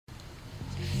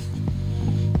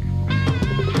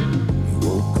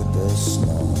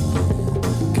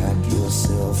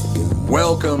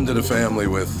Welcome to the family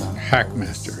with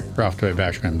Hackmaster, Ralph Toy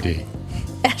Basher, MD.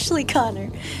 Ashley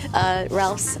Connor,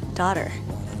 Ralph's daughter.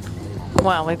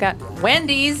 Well, we've got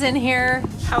Wendy's in here.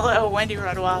 Hello, Wendy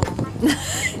Rodwell.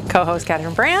 Co-host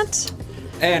Catherine Brandt.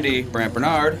 Andy, Brant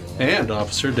Bernard. And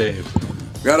Officer Dave.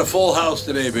 Got a full house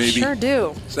today, baby. Sure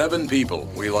do. 7 people.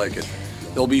 We like it.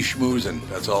 They'll be schmoozing.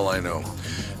 That's all I know.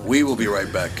 We will be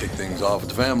right back. Kick things off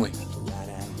with the family.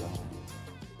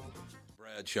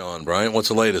 Brad, Sean, Brian, what's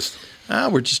the latest?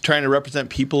 We're just trying to represent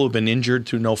people who've been injured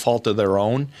through no fault of their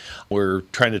own. We're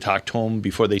trying to talk to them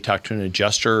before they talk to an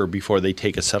adjuster or before they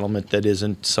take a settlement that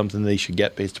isn't something they should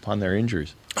get based upon their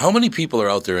injuries. How many people are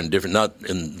out there in different, not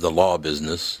in the law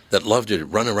business, that love to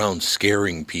run around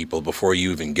scaring people before you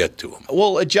even get to them?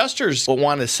 Well, adjusters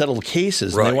want to settle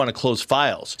cases and Right. they want to close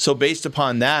files. So based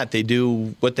upon that, they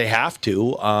do what they have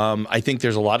to. I think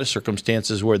there's a lot of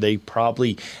circumstances where they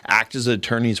probably act as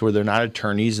attorneys where they're not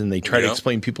attorneys and they try to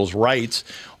explain people's rights,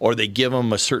 or they give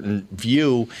them a certain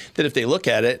view that if they look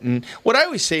at it, and what I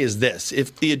always say is this,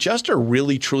 if the adjuster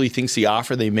really truly thinks the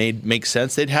offer they made makes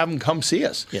sense, they'd have them come see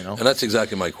us, you know. And that's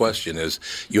exactly my question is,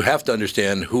 you have to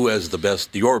understand who has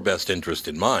your best interest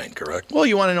in mind, correct? Well,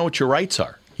 you want to know what your rights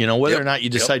are. You know, whether or not you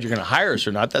decide you're going to hire us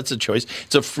or not, that's a choice.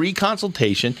 It's a free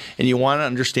consultation, and you want to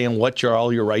understand what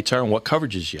all your rights are and what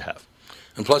coverages you have.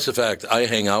 And plus the fact I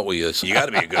hang out with you, so you got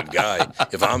to be a good guy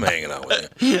if I'm hanging out with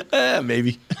you.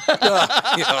 Maybe.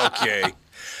 Okay.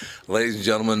 Ladies and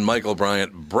gentlemen, Michael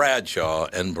Bryant, Bradshaw,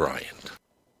 and Bryant.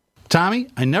 Tommy,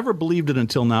 I never believed it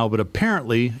until now, but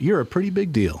apparently you're a pretty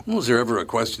big deal. Was there ever a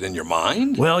question in your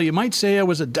mind? Well, you might say I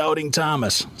was a doubting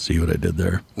Thomas. See what I did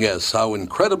there? Yes, how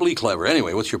incredibly clever.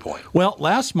 Anyway, what's your point? Well,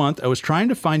 last month I was trying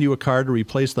to find you a car to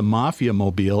replace the Mafia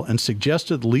Mobile and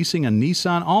suggested leasing a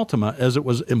Nissan Altima as it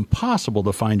was impossible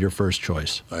to find your first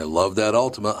choice. I love that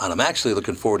Altima, and I'm actually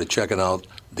looking forward to checking out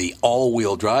the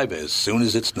all-wheel drive as soon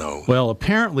as it snows. Well,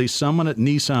 apparently someone at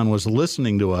Nissan was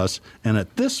listening to us, and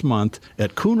at this month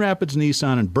at Coon Rapids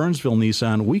Nissan and Burnsville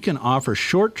Nissan, we can offer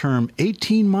short-term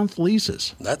 18-month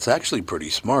leases. That's actually pretty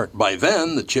smart. By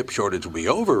then, the chip shortage will be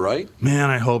over, right? Man,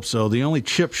 I hope so. The only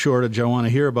chip shortage I want to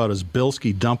hear about is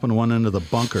Bilski dumping one into the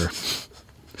bunker.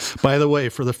 By the way,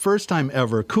 for the first time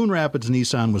ever, Coon Rapids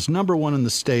Nissan was #1 in the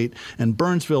state, and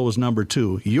Burnsville was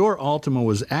 #2. Your Altima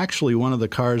was actually one of the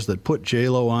cars that put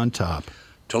J-Lo on top.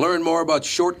 To learn more about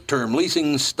short-term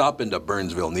leasing, stop into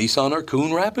Burnsville Nissan or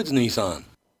Coon Rapids Nissan.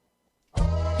 I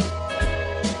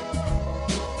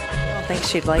don't think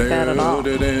she'd like that at all.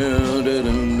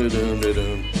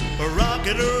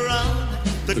 Rocket around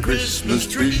the Christmas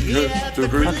tree at the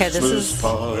Okay, this is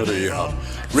party hop.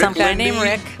 some guy named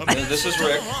Rick. This is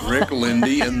Rick. Rick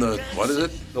Lindy and the, what is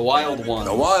it? The Wild One.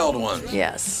 The Wild Ones.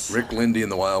 Yes. Rick Lindy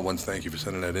and the Wild Ones, thank you for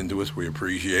sending that in to us. We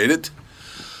appreciate it.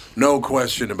 No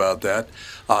question about that.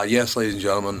 Yes, ladies and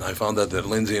gentlemen, I found out that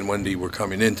Lindsay and Wendy were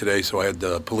coming in today, so I had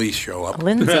the police show up.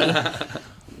 Lindsay.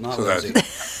 Not So Lindsay.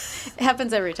 It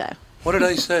happens every time. What did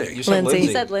I say? You said Lindsay.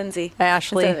 You said Lindsay.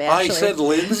 Ashley. Instead of I Ashley. said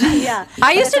Lindsay? Yeah.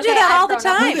 I used to It's do okay, that all I've the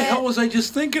grown up What time. the hell was I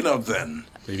just thinking of then?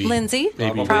 Maybe. Lindsay.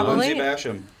 Probably Probably. Lindsay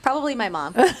Basham. Probably my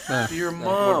mom. Your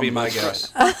mom. Would be my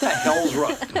guess. What the hell's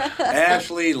wrong?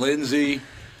 Ashley, Lindsay.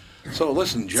 So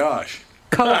listen, Josh.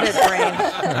 COVID brain.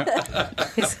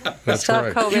 That's Stop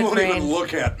right. COVID You won't brain. even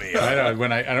look at me. I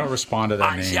don't respond to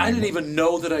that name. See, I didn't even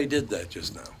know that I did that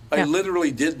just now. I Yeah.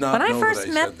 literally did not When know I that first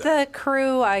I met said that. the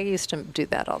crew, I used to do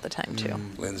that all the time too.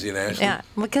 Lindsay and Ashley. Yeah,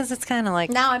 because it's kind of like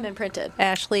Now I'm imprinted.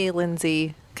 Ashley,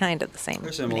 Lindsay, kind of the same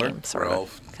They're similar. name, sort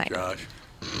Ralph, of. Kind of. Josh.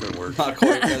 Good work. Not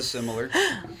quite as similar.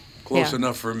 Close Yeah.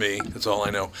 enough for me. That's all I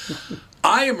know.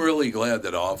 I am really glad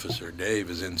that Officer Dave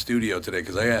is in studio today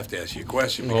because I have to ask you a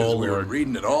question because we were Lord.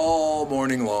 reading it all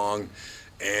morning long,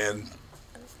 and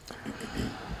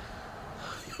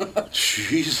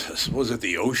Jesus, was it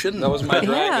the ocean? That was my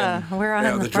dragon. Yeah, we're on,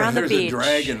 we're on the there's beach. a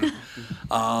dragon.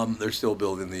 They're still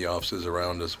building the offices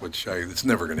around us, which it's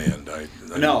never going to end.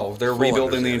 No, they're full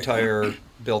rebuilding the understanding. entire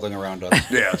building around us.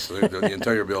 Yes, the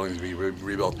entire building's being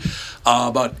rebuilt.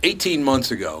 About 18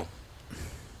 months ago,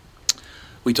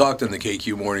 we talked on the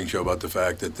KQ Morning Show about the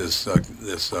fact that this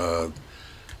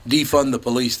defund the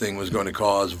police thing was going to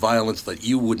cause violence that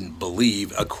you wouldn't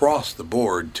believe across the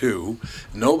board, too.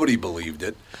 Nobody believed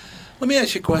it. Let me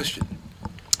ask you a question.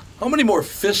 How many more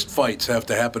fist fights have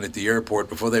to happen at the airport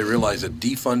before they realize that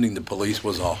defunding the police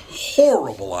was a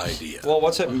horrible idea? Well,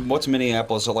 what's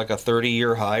Minneapolis? Is it like a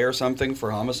 30-year high or something for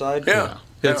homicide? Yeah.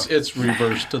 It's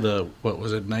reversed to the,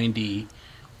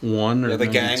 91 or Yeah, the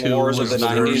 92 gang wars of was the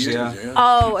 90s, first. yeah.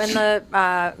 Oh, and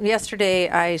the yesterday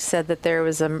I said that there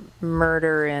was a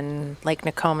murder in Lake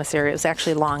Nokomis area. It was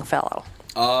actually Longfellow.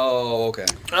 Oh, okay.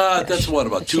 That's what,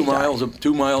 about 2 miles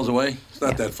away? It's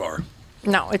not that far.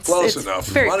 No, it's Close it's enough.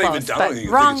 very I don't close, even- I but don't even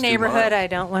think wrong it's 2 neighborhood. miles. I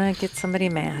don't want to get somebody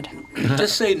mad.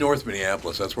 Just say North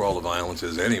Minneapolis. That's where all the violence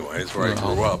is anyway. It's where I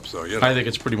grew up. So you know. I think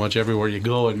it's pretty much everywhere you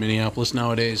go in Minneapolis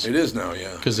nowadays. It is now,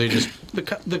 yeah. Because they just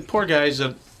the poor guys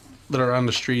that are on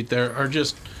the street there are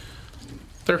just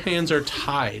their hands are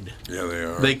tied. Yeah, they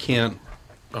are. They can't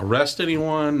arrest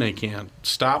anyone. They can't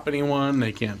stop anyone.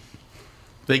 They can't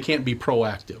be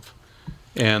proactive.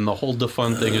 And the whole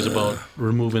defund thing is about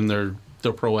removing their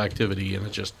proactivity, and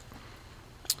it just.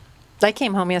 I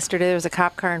came home yesterday. There was a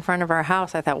cop car in front of our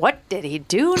house. I thought, what did he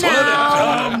do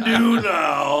now? What did Tom do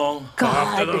now?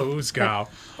 Off to the Ooskow.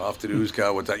 Off to the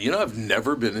Ooskow with that. You know, I've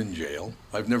never been in jail.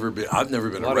 I've never been A lot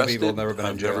of arrested. people have never been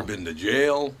in I've jail. never been to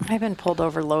jail. I've been pulled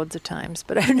over loads of times,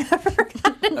 but I've never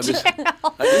gotten I in jail.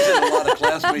 visited a lot of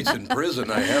classmates in prison.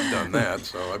 I have done that.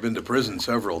 So I've been to prison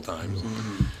several times.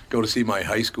 Go to see my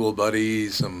high school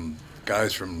buddies, some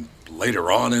guys from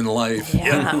later on in life.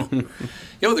 Yeah.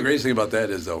 You know what the greatest thing about that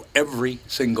is, though? Every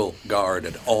single guard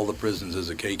at all the prisons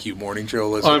is a KQ morning show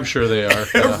listener. I'm sure they are.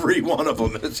 Every one of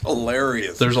them. It's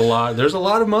hilarious. There's a lot of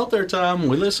them out there, Tom.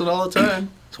 We listen all the time.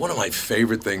 It's one of my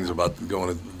favorite things about going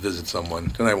to visit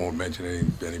someone, and I won't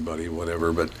mention anybody,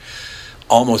 whatever, but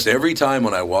almost every time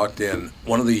when I walked in,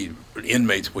 one of the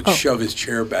inmates would shove his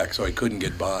chair back so I couldn't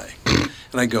get by.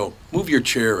 And I go, move your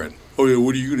chair in. Oh, yeah,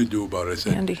 what are you going to do about it? I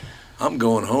said, Andy. I'm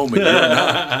going home and you're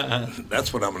not.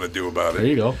 That's what I'm going to do about it. There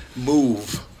you go.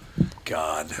 Move.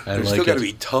 God, there's like still got to it.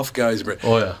 be tough guys.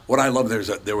 Oh, yeah. What I love, there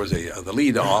was the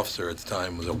lead officer at the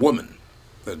time was a woman.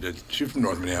 She's from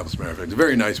North Minneapolis, matter of fact. A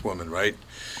very nice woman, right?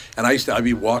 And I'd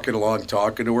be walking along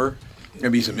talking to her.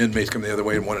 There'd be some inmates coming the other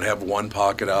way and one would have one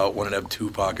pocket out, one would have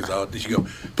 2 pockets out. And she'd go,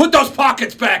 put those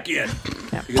pockets back in.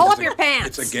 Yeah. Because Pull it's up your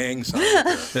pants. It's a gang sign.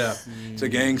 There. Yeah. It's a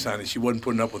gang sign, and she wasn't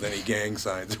putting up with any gang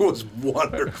signs. It was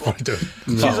wonderful.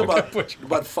 She's No.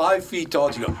 about 5 feet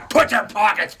tall. She goes, put your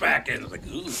pockets back in. I was like,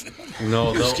 ooh,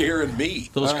 No, you're scaring me.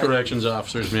 Those All right. corrections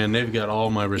officers, man, they've got all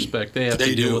my respect. They have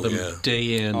They to deal do, with them yeah.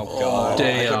 day in, Oh, God.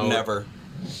 day I out, could never.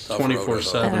 Tough road,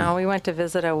 24/7. No, we went to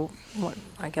visit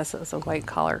I guess it was a white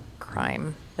collar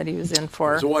crime that he was in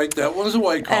for. That was a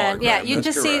white collar. And yeah, crime, you that's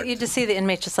just correct. see the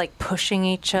inmates just like pushing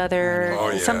each other. Oh,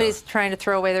 yeah. Somebody's trying to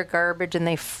throw away their garbage and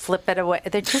they flip it away.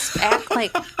 They just act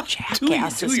like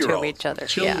jackasses to two-year-olds. each other.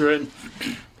 Children.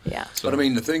 Yeah. But I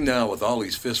mean, the thing now with all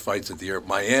these fist fights at the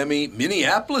airport,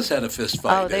 Minneapolis had a fist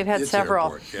fight. Oh, they've at had its several.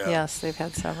 airport, yeah. Yes, they've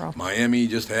had several. Miami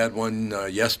just had one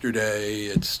yesterday.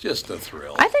 It's just a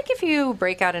thrill. I think if you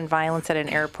break out in violence at an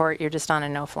airport, you're just on a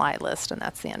no-fly list, and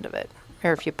that's the end of it.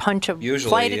 Or if you punch a Usually,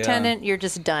 flight yeah. attendant, you're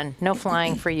just done. No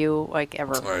flying for you, like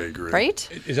ever. I agree. Right?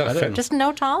 Is that Just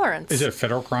no tolerance. is it a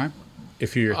federal crime?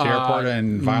 If you're at the airport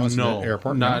and violence no, at the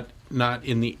airport? not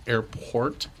in the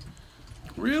airport,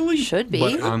 Really? Should be.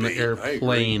 but on the be. I agree.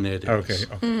 airplane it is. Okay.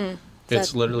 Mm-hmm.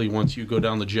 It's literally once you go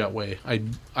down the jetway.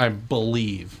 I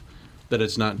believe that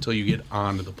it's not until you get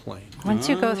onto the plane. Once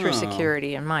you go through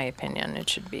security, in my opinion, it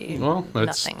should be Well,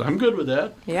 nothing. I'm good with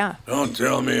that. Yeah. Don't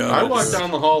tell me. I walk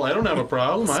down the hall. I don't have a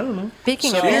problem. I don't know.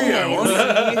 Speaking So- of Gee, I inmates, wonder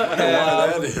why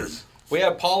that is. We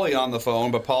have Polly on the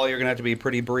phone, but Polly, you're going to have to be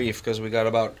pretty brief because we got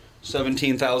about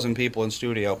 17,000 people in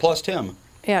studio, plus Tim.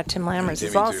 yeah, Tim Lammers is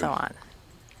Timmy, too. also on.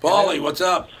 Paulie, what's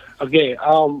up? Okay.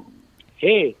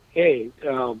 Hey.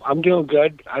 I'm doing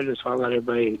good. I just want to let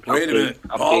everybody Wait a minute.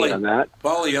 update on that.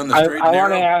 Paulie on the I straight and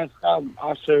want to narrow? ask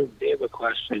Officer Dave a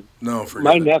question. No, forget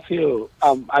My it. nephew.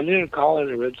 I didn't call in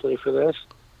originally for this,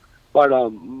 but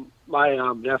my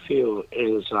nephew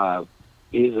is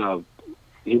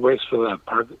he works for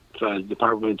the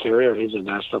Department of Interior. He's a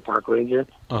National Park Ranger.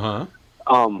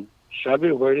 Should I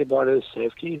be worried about his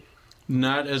safety?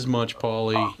 Not as much,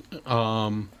 Paulie.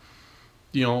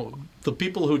 You know, the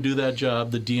people who do that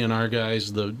job, the DNR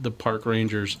guys, the park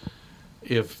rangers,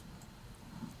 if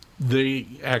they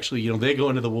actually, they go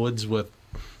into the woods with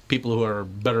people who are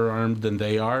better armed than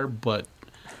they are, but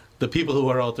the people who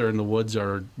are out there in the woods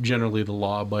are generally the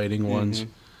law-abiding ones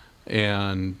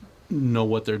and know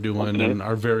what they're doing and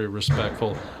are very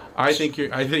respectful. I think your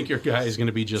guy is going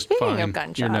to be just Speaking fine. of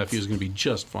gunshots. Your nephew is going to be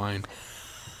just fine.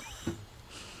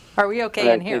 Are we okay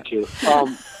Right, in here? Thank you.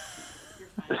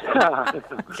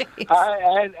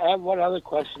 I have one other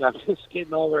question. I'm just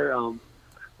getting over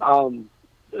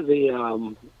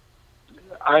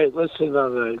I listened to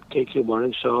the KQ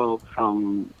Morning Show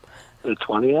from the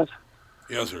 20th,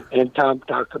 Yes, sir. and Tom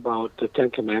talked about the Ten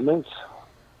Commandments.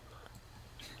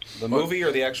 The movie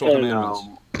or the actual And, commandments?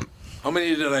 How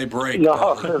many did I break? No,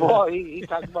 well, he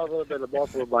talked about a little bit of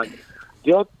both of them, but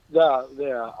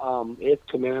the eighth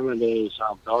commandment is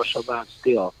thou shalt not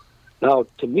steal. Now,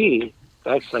 to me,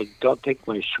 that's like don't take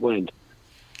my schwind.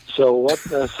 So what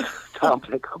does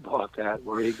topic about that,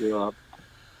 where he grew up.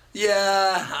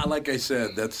 Yeah, like I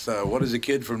said, that's what does a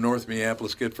kid from North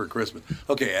Minneapolis get for Christmas?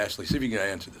 Okay, Ashley, see if you can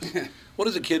answer this. What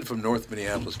does a kid from North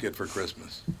Minneapolis get for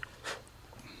Christmas?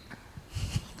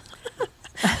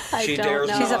 She don't dares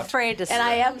know. She's not. afraid to say. And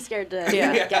I am scared to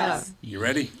Yeah. guess. You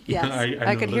ready? Yes.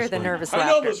 I know could hear this the one. nervous I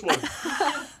laughter. know this one.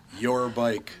 Your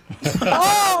bike.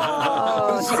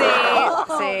 Oh,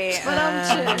 see.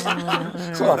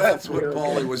 So that's what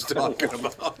Paulie was talking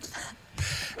about.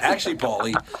 Actually,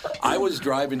 Paulie, I was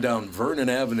driving down Vernon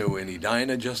Avenue in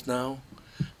Edina just now.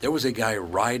 There was a guy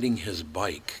riding his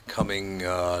bike coming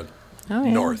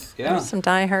north. Yeah. There's some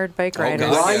diehard bike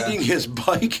riders. God. Riding his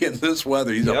bike in this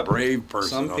weather. He's a Yep. brave person,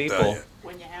 Some I'll people. tell you.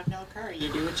 When you have no car,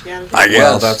 you do what you gotta do. I guess.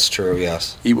 Well, that's true,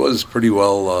 yes. He was pretty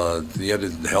well, he had a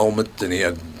helmet and he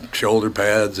had shoulder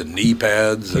pads and knee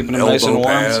pads Keeping and him nice and elbow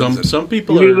warm. pads. Some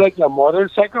people You mean are. like a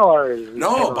motorcycle or?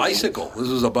 No, a bicycle. This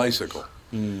was a bicycle.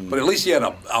 But at least he had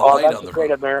a Oh, light that's on a the great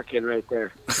front. American right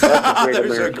there. That's a great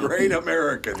There's American. a great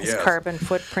American, His yes. carbon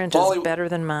footprint Paulie- is better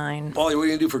than mine. Paulie, what are you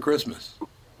going to do for Christmas?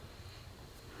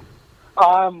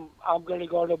 I'm going to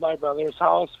go to my brother's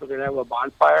house. We're going to have a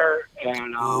bonfire,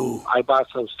 and I bought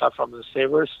some stuff from the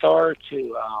Savers store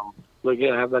to. We're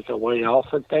going to have like a white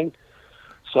elephant thing,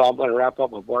 so I'm going to wrap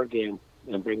up a board game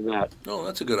and bring that. Oh,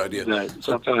 that's a good idea.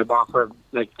 Something I bought for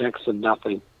like next to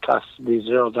nothing. Cost me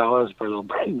 $0, but it'll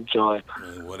bring joy.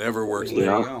 Whatever works. There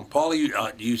there. you go.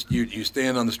 Paulie, you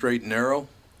stand on the straight and narrow?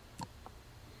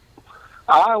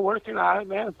 I'm working on it,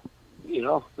 man. You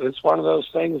know, it's one of those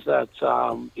things that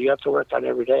you have to work on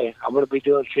every day. I'm going to be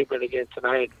doing treatment again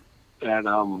tonight,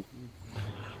 and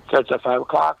starts at 5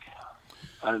 o'clock.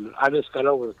 And I just got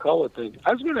over the COVID thing.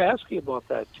 I was going to ask you about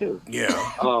that too. Yeah.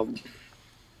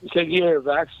 You said you're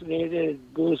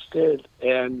vaccinated, boosted,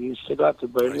 and you still got the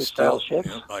Brady style shit.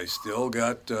 Yep, I still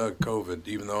got COVID,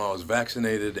 even though I was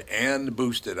vaccinated and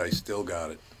boosted. I still got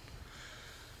it.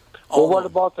 Well, what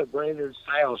about the Brainerd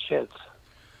style shits?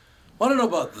 I don't know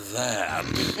about that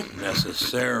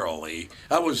necessarily.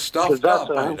 I was stuffed That's up.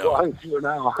 what I I'm know. going through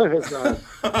now.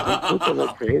 People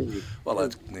are crazy. Well,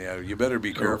 that's, yeah, you better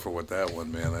be careful with that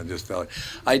one, man. I just tell you.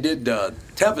 I did.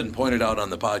 Tevin pointed out on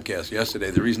the podcast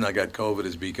yesterday. The reason I got COVID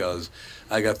is because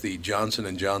I got the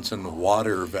Johnson & Johnson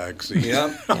water vaccine.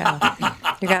 Yeah. Yeah.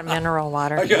 You got mineral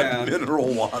water. I got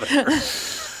mineral water.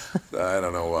 I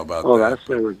don't know about Oh, that. that's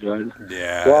never good.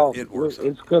 Yeah, well, it works.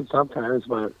 It's good sometimes,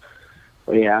 but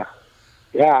yeah.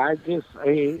 Yeah,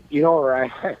 you know where I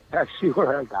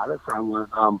got it from was,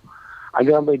 I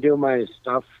normally do my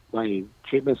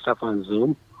treatment stuff on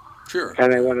Zoom. Sure.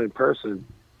 And I went in person,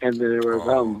 and there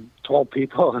was 12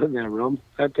 people in that room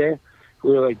that day.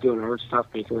 We were like doing art stuff,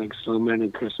 making like snowmen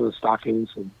and Christmas stockings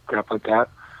and crap like that.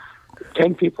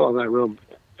 10 people in that room.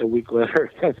 A week later,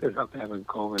 ended up having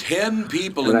COVID. 10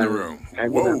 people in the room.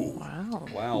 Whoa.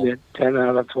 Wow. 10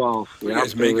 out of 12. Were you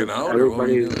guys making out? Or what were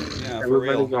Everybody, you doing? Yeah, for everybody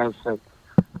real. got sick.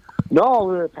 No,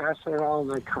 we were passing it all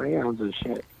like crayons and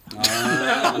shit.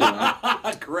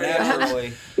 Crayon.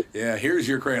 Naturally. Yeah, here's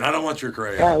your crayon. I don't want your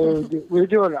crayon. Yeah, we were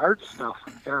doing art stuff.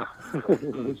 Yeah.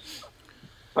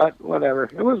 But whatever.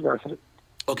 It was worth it.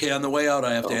 Okay, on the way out,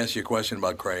 I have to ask you a question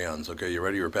about crayons. Okay, you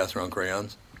ready? You're passing around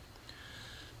crayons?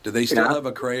 Do they still have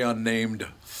a crayon named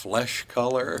Flesh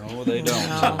Color? No, they don't.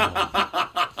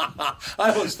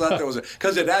 I always thought that was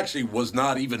because it actually was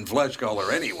not even flesh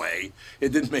color anyway.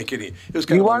 It didn't make any. It was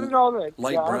kind You of want to know that?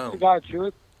 light Yeah, brown. honest to God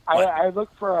truth. I look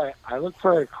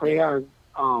for a crayon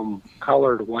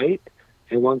colored white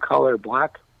and one colored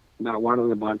black. Not one in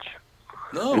the bunch.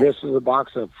 No. And this is a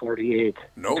box of 48.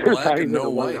 No There's black not and even no a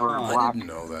white. or a I black. didn't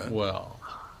know that. Well.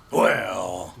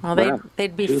 Well. Well,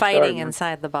 they'd be True fighting story.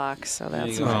 inside the box, so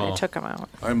that's you why go. they took them out.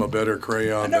 I'm a better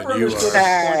crayon I never than you understood are.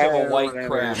 the point of a white Whatever.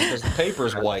 crayon because the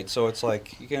paper's white, so it's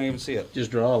like you can't even see it. Just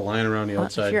draw a line around the Well,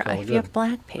 outside. if Call it you good. have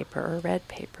black paper or red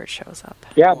paper, it shows up.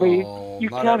 Yeah, but Oh, you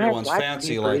not can't have everyone's black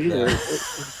fancy paper like either.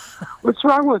 that. What's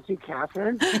wrong with you,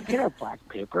 Catherine? You can't have black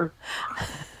paper.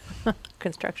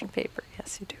 Construction paper,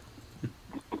 yes, you do.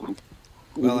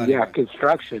 Well, Yeah, anyway.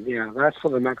 construction. Yeah, that's for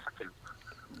the Mexicans.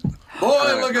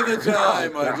 Boy, look at the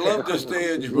time. I'd love to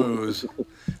stage moves.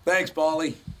 Thanks,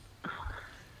 Paulie.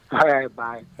 All right,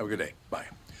 bye. Have a good day. Bye.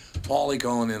 Paulie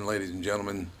calling in, ladies and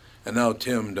gentlemen. And now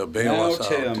Tim to bail Now, us out.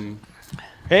 Tim.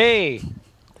 Hey,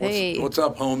 Hey, What's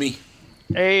up, homie?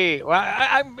 hey.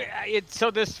 Well,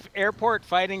 so this airport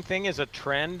fighting thing is a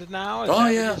trend now. Is that Oh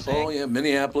what yeah, you're saying? oh yeah.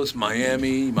 Minneapolis,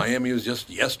 Miami. Miami was just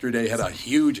yesterday had a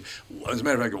huge. As a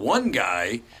matter of fact, one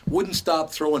guy wouldn't stop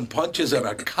throwing punches at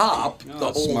a cop. Oh, the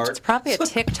that's whole smart. it's probably a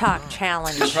TikTok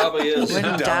challenge. It probably is.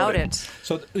 Wouldn't doubt it.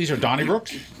 So these are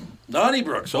Donnybrooks?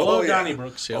 Donnybrooks. Full Oh, out yeah.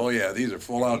 Donnybrooks, yep. Oh, yeah. These are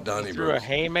full-out Through a Donnybrooks.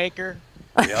 haymaker.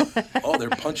 Yep. Oh, they're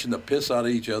punching the piss out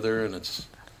of each other, and it's...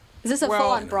 Is this a Well,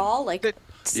 full-on brawl? Like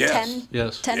Yes. 10,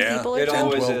 Yes. 10 Yeah. people or It so?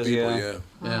 always 12 is, people, yeah.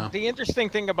 Yeah. The interesting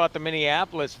thing about the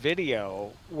Minneapolis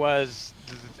video was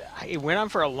it went on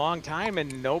for a long time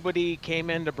and nobody came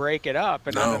in to break it up.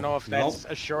 And I No. don't know if that's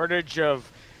a shortage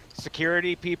of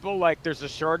security people, like there's a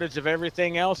shortage of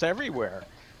everything else everywhere.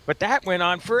 But that went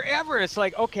on forever. It's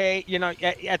like, okay, you know,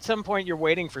 at some point you're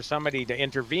waiting for somebody to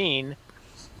intervene,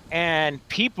 and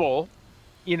people,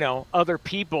 you know, other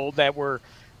people that were,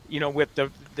 you know, with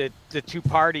the two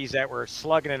parties that were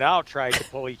slugging it out tried to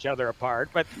pull each other apart,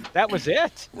 but that was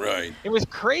it. Right. It was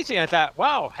crazy. I thought,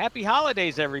 wow, happy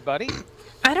holidays, everybody.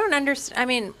 I don't understand. I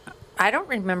mean, I don't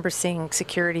remember seeing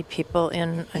security people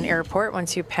in an airport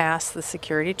once you pass the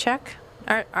security check.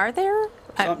 Are there?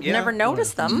 I've yeah. never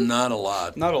noticed them. Not a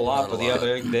lot. Not a lot, Not but a yeah,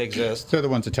 lot. they exist. They're the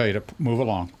ones that tell you to move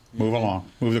along,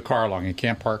 move the car along. You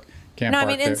can't park. Can't No, I park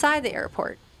mean there. inside the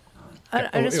airport.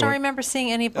 I just don't remember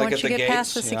seeing any Like once at you the get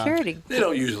past the gates, yeah. security. They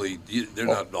don't usually. They're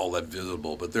not all that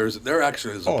visible, but there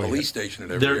actually is a police station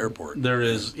at every airport. There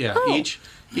is, yeah. Oh.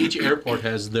 Each airport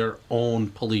has their own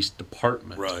police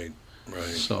department. Right, right.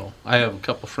 So I have a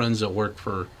couple friends that work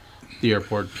for the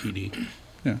airport PD.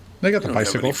 Yeah, they got the don't have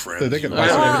any bicycle. friends. They get I don't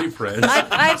have bicycle. any friends.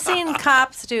 I've seen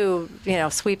cops do, you know,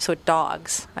 sweeps with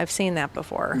dogs. I've seen that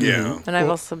before. Yeah. And I've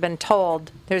also been told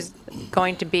there's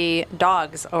going to be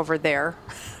dogs over there,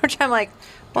 which I'm like,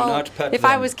 well, not pet if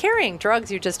I them. was carrying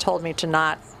drugs, you just told me to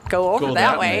not go over Go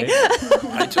that that way.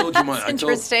 way. I told you my.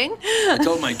 Interesting. I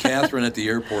told my Catherine at the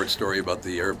airport story about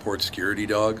the airport security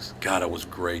dogs. God, it was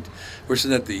great. We're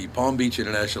sitting at the Palm Beach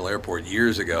International Airport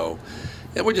years ago,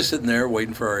 and we're just sitting there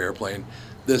waiting for our airplane.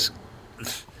 This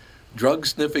drug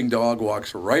sniffing dog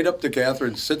walks right up to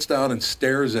Catherine, sits down, and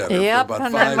stares at her Yep, for about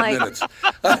and I'm 5 like- minutes.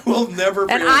 I will never.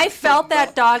 And forget I it. felt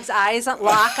that dog's eyes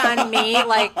lock on me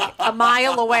like a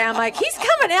mile away. I'm like, he's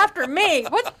coming after me.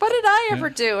 What did I ever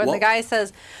do? And Well- the guy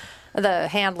says, the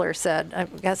handler said, I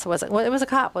guess it wasn't. Well, it was a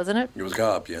cop, wasn't it? It was a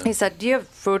cop, yeah. He said, "Do you have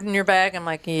food in your bag?" I'm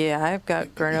like, "Yeah, I've got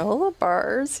granola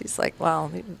bars." He's like,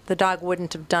 "Well, the dog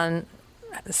wouldn't have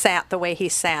sat the way he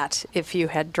sat if you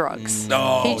had drugs.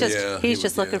 Oh, He's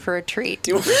just looking for a treat."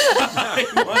 He wanted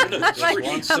a I'm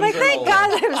treat. like, thank God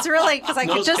that was really because I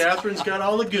could Knows just. Catherine's got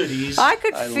all the goodies. I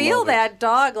could I feel love it. that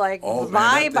dog like Oh, man, that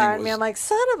vibe thing on me. was- I'm like,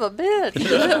 son of a bitch. He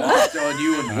just walked on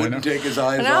you and wouldn't take his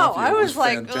eyes No, off you. I It was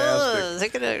like, fantastic. ugh, is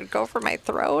it gonna go for my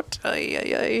throat? Ay,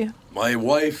 ay, ay. My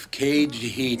wife, caged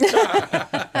heat.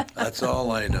 That's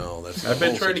all I know. That's the I've been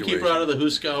whole trying to keep her situation. out of the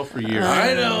Huskow for years.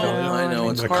 I know.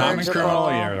 It's The hard common to- criminal,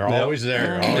 yeah, they're Yep. always there.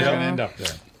 They're always Yep. going to end up there.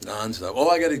 Nonstop. Oh,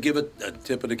 I got to give a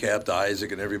tip of the cap to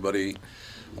Isaac and everybody.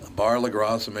 Bar La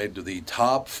Grassa made to the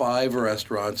top 5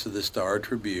 restaurants of the Star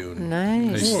Tribune.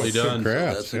 Nice. Nicely done.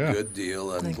 Congrats, That's yeah. a good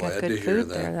deal. I'm They got glad to good hear food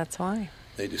that. there. That's why.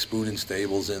 They do Spoon and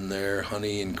Stables in there,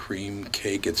 honey and cream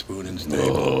cake at Spoon and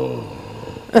Stable.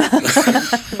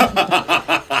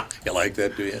 You like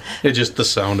that, do you? It just the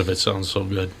sound of it sounds so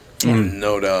good.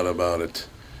 No doubt about it.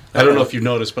 I don't know if you've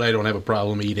noticed, but I don't have a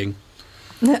problem eating.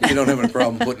 You don't have a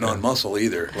problem putting on muscle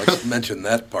either. Let's mention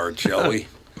that part, shall we?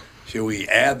 Shall we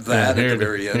add that here at the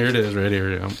very end? Here it is, right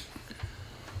here. Yeah.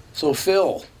 So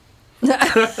Phil,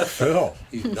 Phil.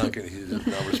 he's not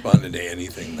responding to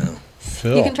anything now.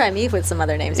 Phil. You can try me with some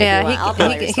other names if you Yeah, want. I'll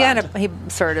probably respond. he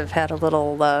sort of had a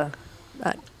little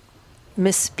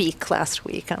misspeak last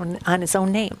week on his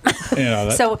own name. You know,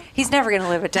 that, So he's never going to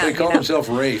live it down. He you called know? himself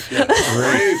Rafe. Yeah.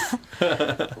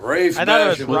 Rafe I thought it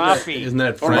was Basham. Rafi. Isn't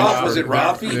that Or French? Rafi, was it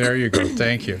Rafi? there you go.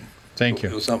 Thank you. Thank It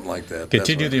you. was something like that.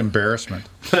 Continue That's the right. embarrassment.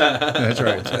 That's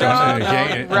right. Don't,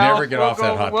 Ralph, never get off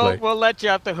that hot we'll, plate. We'll let you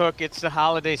off the hook. It's the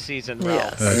holiday season, Ralph.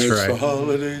 Yes. That's It's right. the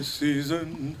holiday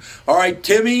season. All right,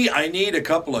 Timmy, I need a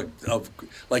couple of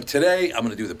like today, I'm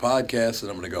going to do the podcast, and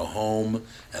I'm going to go home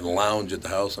and lounge at the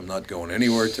house. I'm not going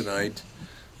anywhere tonight.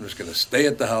 I'm just going to stay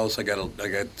at the house. I got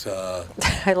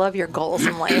I love your goals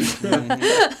in life.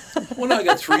 well, no, I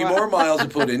got 3 more miles to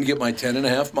put in, get my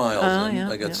 10.5 miles Oh, in. yeah,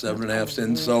 I got yeah. 7.5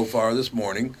 in so far this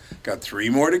morning. Got 3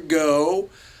 more to go.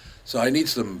 So I need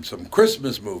some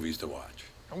Christmas movies to watch.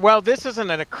 Well, this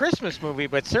isn't a Christmas movie,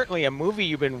 but certainly a movie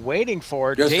you've been waiting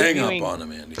for. Just hang up on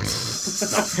them, Andy.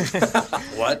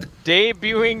 What?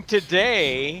 Debuting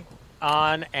today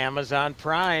on Amazon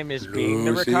Prime is Being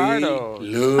the Ricardos.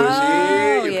 Lucy,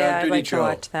 Oh, you yeah, got I'd like to Show.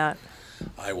 watch that.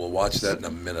 I will watch that in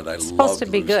a minute. I It's love supposed to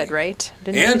be good, right?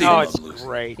 Didn't you Andy say? Oh, loves it's Lucy.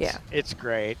 great. Yeah. It's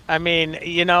great. I mean,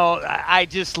 you know, I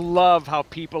just love how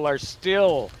people are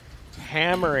still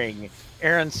hammering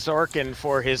Aaron Sorkin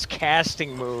for his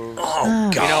casting moves.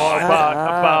 Oh, You know,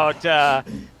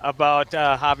 about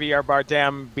Javier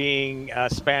Bardem being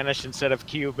Spanish instead of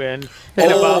Cuban. And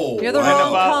You're the and wrong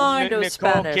about kind of Nicole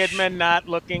Spanish. Kidman not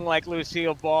looking like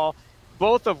Lucille Ball.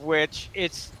 Both of which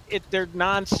they're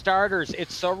non-starters.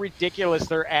 It's so ridiculous.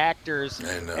 They're actors,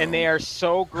 and they are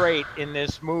so great in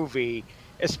this movie,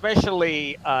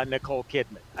 especially Nicole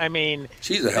Kidman. I mean,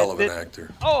 she's a hell of an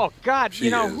actor. Oh God, She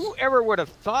is. whoever would have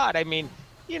thought? I mean,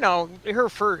 her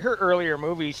earlier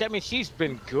movies. I mean, she's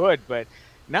been good, but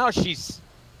now she's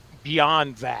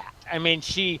beyond that. I mean,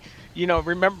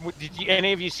 remember? Did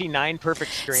any of you see Nine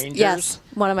Perfect Strangers? Yes,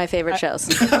 one of my favorite shows.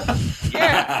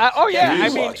 Yeah. Oh yeah. You I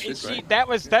mean, watched it, right?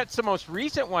 that's the most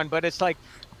recent one, but it's like,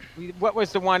 what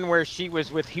was the one where she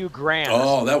was with Hugh Grant?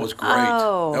 Oh, that was great.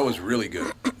 Oh. That was really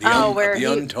good. Where the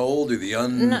Untold or the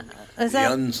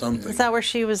Unsomething. Is that where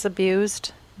she was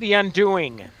abused? The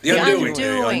Undoing. The Undoing.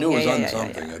 Undoing. I knew it was Yeah, yeah,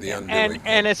 Unsomething. yeah, The Undoing.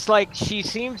 And it's like she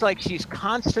seems like she's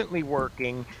constantly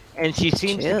working, and she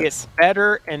seems to get is.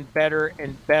 better and better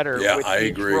and better Yeah, with I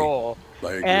each agree. role.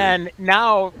 I agree. And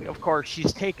now, of course,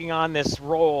 she's taking on this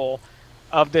role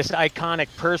of this iconic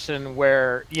person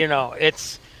where,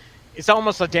 it's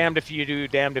almost a damned if you do,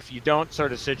 damned if you don't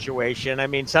sort of situation. I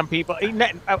mean, some people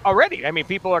already,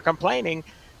 people are complaining,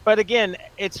 but again,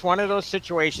 it's one of those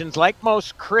situations like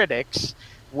most critics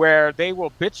where they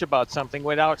will bitch about something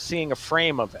without seeing a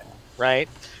frame of it, right?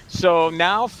 So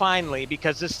now finally,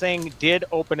 because this thing did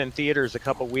open in theaters a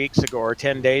couple weeks ago or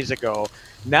 10 days ago,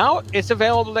 now it's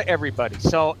available to everybody.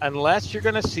 So unless you're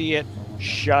going to see it,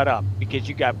 shut up, because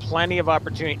you got plenty of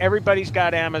opportunity. Everybody's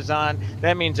got Amazon.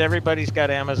 That means everybody's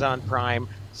got Amazon Prime.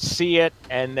 See it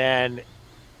and then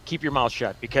keep your mouth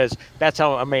shut, because that's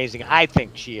how amazing I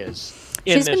think she is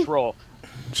in this role.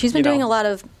 She's been doing a lot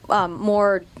of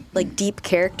more like deep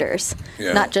characters,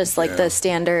 not just like the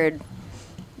standard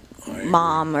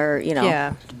mom or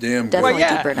Damn good. definitely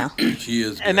deeper now. She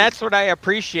is good. And that's what I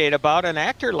appreciate about an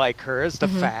actor like her, is the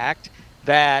fact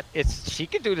that she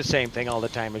could do the same thing all the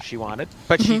time if she wanted,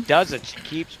 but she doesn't. She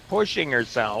keeps pushing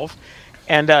herself.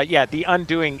 And The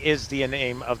Undoing is the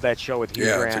name of that show with Hugh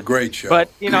Grant. Yeah, it's a great show. But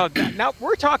now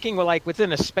we're talking like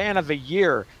within a span of a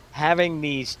year having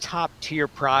these top tier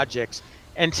projects.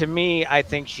 And to me, I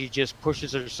think she just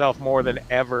pushes herself more than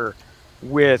ever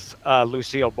with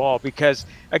Lucille Ball, because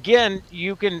again,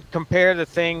 you can compare the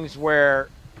things where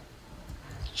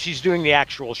she's doing the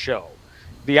actual show,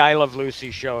 the I Love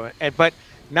Lucy show, but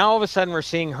now all of a sudden we're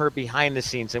seeing her behind the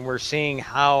scenes, and we're seeing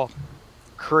how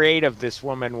creative this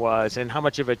woman was, and how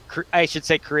much of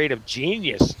creative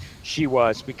genius she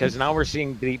was, because now we're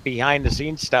seeing the behind the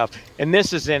scenes stuff, and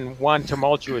this is in one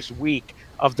tumultuous week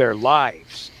of their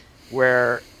lives,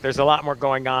 where there's a lot more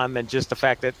going on than just the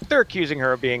fact that they're accusing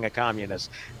her of being a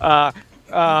communist. Desi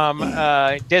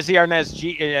Arnaz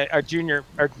Jr.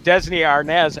 or Desi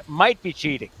Arnaz might be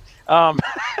cheating.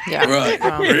 Right.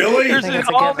 Really? There's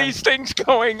all these things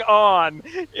going on,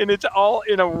 and it's all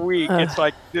in a week. It's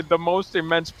like the most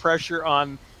immense pressure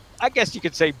on, I guess you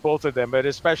could say both of them, but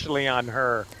especially on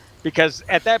her, because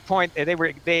at that point they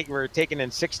were taking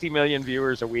in 60 million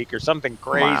viewers a week or something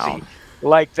crazy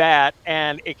like that,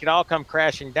 and it could all come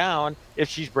crashing down if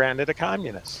she's branded a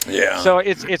communist. Yeah. So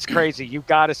it's crazy. You've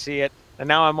got to see it. And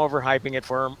now I'm overhyping it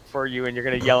for you, and you're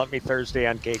going to yell at me Thursday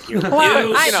on KQ.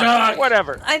 Well,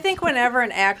 whatever. I think whenever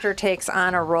an actor takes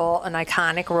on a role, an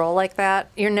iconic role like that,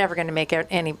 you're never going to make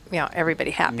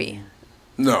everybody happy.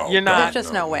 No. You're not. There's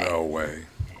just no way. No way.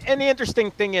 And the interesting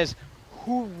thing is,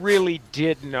 who really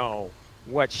did know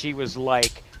what she was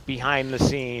like behind the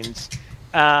scenes?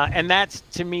 And that's,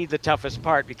 to me, the toughest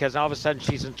part, because all of a sudden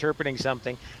she's interpreting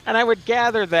something. And I would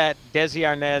gather that Desi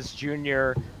Arnaz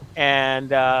Jr. and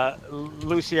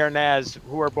Lucy Arnaz,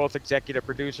 who are both executive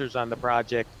producers on the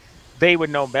project, they would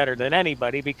know better than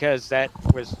anybody, because that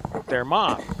was their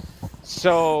mom.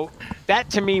 So that,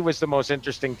 to me, was the most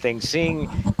interesting thing, seeing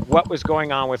what was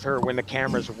going on with her when the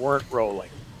cameras weren't rolling.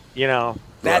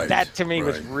 That to me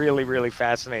was really, really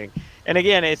fascinating. And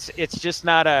again, it's just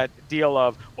not a deal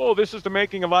of, this is the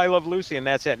making of I Love Lucy and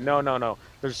that's it. No.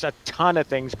 There's a ton of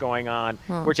things going on,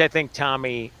 which I think,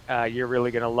 Tommy, you're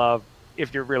really going to love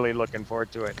if you're really looking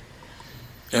forward to it.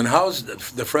 And how's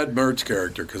the Fred Mertz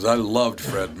character? Because I loved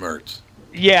Fred Mertz.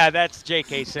 Yeah, that's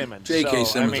J.K. Simmons. J.K.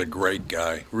 Simmons is a great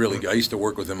guy. Really good. I used to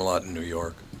work with him a lot in New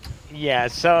York. Yeah,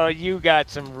 so you got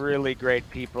some really great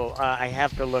people. I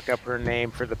have to look up her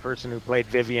name for the person who played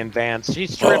Vivian Vance.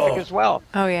 She's terrific as well.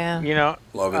 Oh, yeah.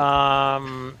 Love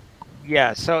it.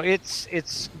 Yeah, so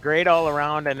it's great all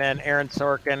around. And then Aaron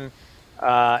Sorkin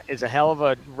is a hell of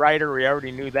a writer. We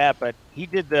already knew that, but he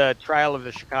did the Trial of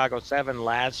the Chicago 7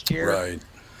 last year. Right.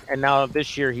 And now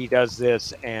this year he does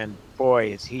this, and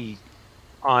boy, is he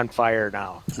on fire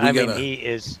now. He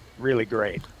is really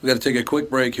great. We got to take a quick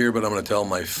break here, but I'm going to tell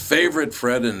my favorite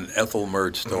Fred and Ethel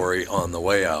Mertz story on the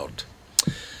way out.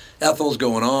 Ethel's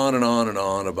going on and on and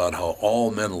on about how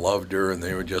all men loved her and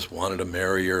they just wanted to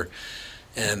marry her.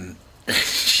 And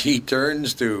she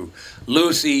turns to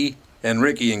Lucy and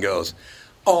Ricky and goes,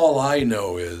 all I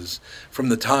know is from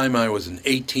the time I was an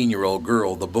 18-year-old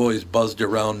girl, the boys buzzed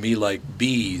around me like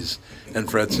bees. And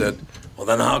Fred said, well,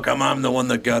 then how come I'm the one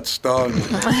that got stung?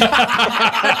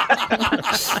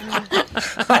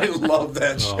 I love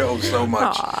that show so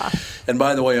much. Aww. And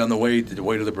by the way, on the way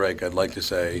to the break, I'd like to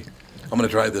say, I'm going to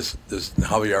try this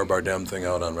Javier Bardem thing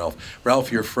out on Ralph.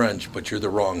 Ralph, you're French, but you're the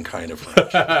wrong kind of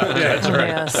French. That's right.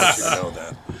 Yes. I should know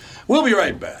that. We'll be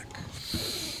right back.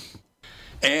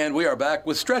 And we are back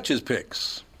with Stretch's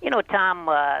picks. You know, Tom,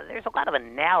 there's a lot of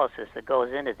analysis that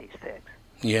goes into these picks.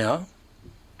 Yeah?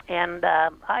 And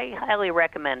I highly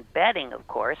recommend betting, of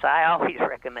course. I always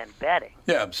recommend betting.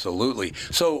 Yeah, absolutely.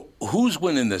 So who's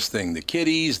winning this thing? The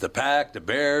Kitties, the Pack, the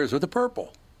Bears, or the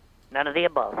Purple? None of the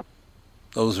above.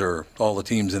 Those are all the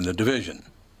teams in the division.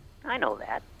 I know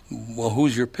that. Well,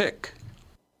 who's your pick?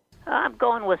 I'm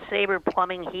going with Sabre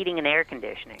Plumbing, Heating, and Air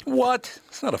Conditioning. What?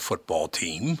 It's not a football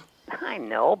team. I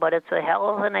know, but it's a hell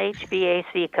of an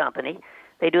HVAC company.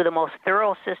 They do the most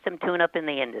thorough system tune-up in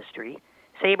the industry.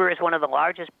 Sabre is one of the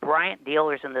largest Bryant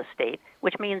dealers in the state,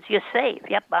 which means you save.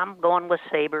 Yep, I'm going with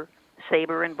Sabre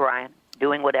and Bryant,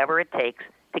 doing whatever it takes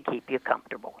to keep you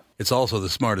comfortable. It's also the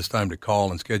smartest time to call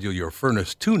and schedule your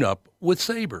furnace tune-up with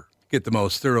Sabre. Get the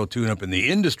most thorough tune-up in the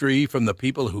industry from the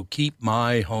people who keep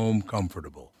my home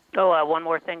comfortable. Oh, one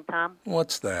more thing, Tom.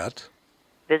 What's that?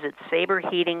 Visit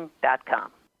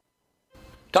saberheating.com.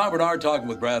 Tom Barnard talking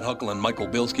with Brad Huckle and Michael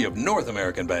Bilski of North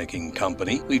American Banking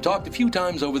Company. We've talked a few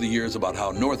times over the years about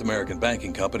how North American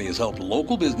Banking Company has helped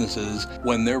local businesses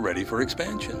when they're ready for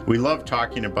expansion. We love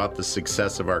talking about the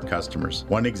success of our customers.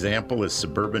 One example is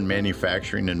Suburban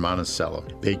Manufacturing in Monticello.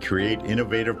 They create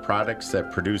innovative products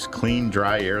that produce clean,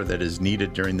 dry air that is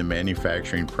needed during the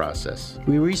manufacturing process.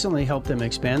 We recently helped them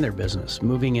expand their business.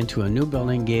 Moving into a new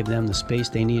building gave them the space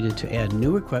they needed to add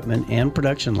new equipment and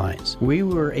production lines. We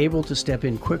were able to step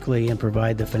in quickly and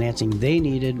provide the financing they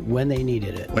needed when they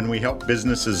needed it. When we help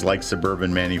businesses like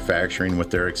Suburban Manufacturing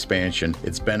with their expansion,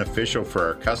 it's beneficial for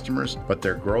our customers, but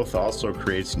their growth also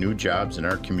creates new jobs in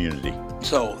our community.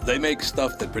 So they make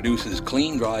stuff that produces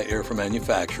clean, dry air for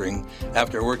manufacturing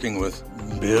after working with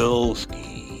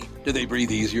Bilski. Do they breathe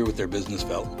easier with their business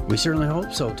felt? We certainly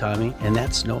hope so, Tommy, and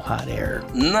that's no hot air.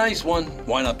 Nice one.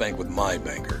 Why not bank with my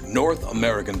banker? North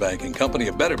American Banking Company,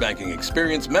 a better banking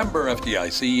experience, member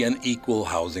FDIC, and equal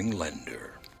housing lender.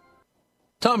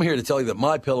 Tom here to tell you that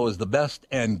MyPillow is the best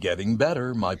and getting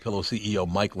better. MyPillow CEO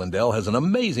Mike Lindell has an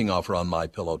amazing offer on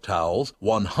MyPillow towels.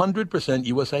 100%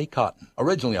 USA cotton.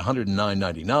 Originally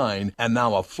 $109.99 and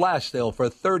now a flash sale for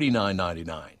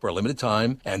 $39.99. For a limited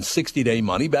time and 60-day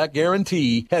money-back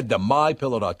guarantee, head to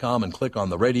MyPillow.com and click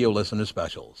on the radio listener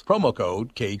specials. Promo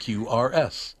code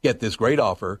KQRS. Get this great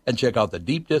offer and check out the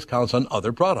deep discounts on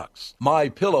other products.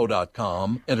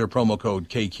 MyPillow.com. Enter promo code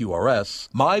KQRS.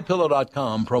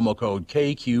 MyPillow.com. Promo code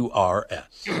KQRS.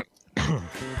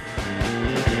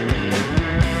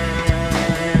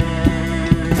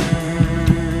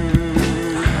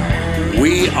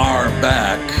 We are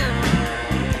back.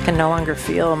 I can no longer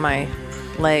feel my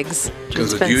legs.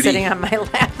 She's been Judy sitting on my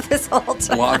lap this whole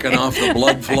time. blocking off the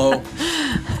blood flow.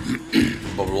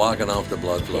 Blocking off the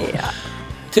blood flow. Yeah.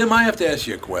 Tim, I have to ask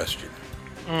you a question.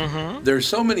 Mm-hmm. There's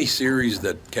so many series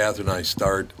that Catherine and I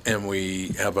start, and we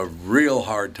have a real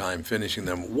hard time finishing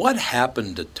them. What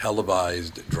happened to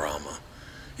televised drama?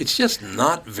 It's just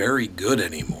not very good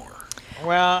anymore.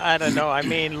 Well, I don't know. I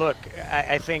mean, look,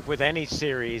 I think with any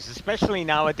series, especially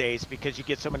nowadays, because you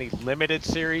get so many limited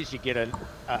series, you get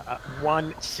a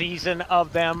one season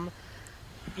of them.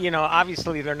 You know,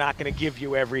 obviously they're not going to give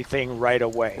you everything right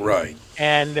away. Right.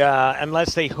 And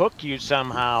unless they hook you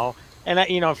somehow. And,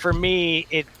 you know, for me,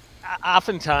 it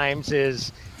oftentimes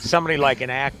is somebody like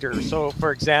an actor. So,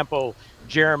 for example,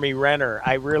 Jeremy Renner,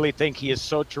 I really think he is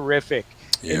so terrific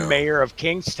in Mayor of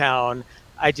Kingstown.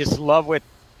 I just love what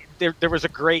there was a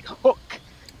great hook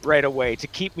right away to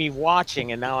keep me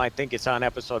watching. And now I think it's on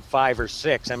episode 5 or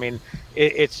 6. I mean,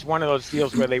 it's one of those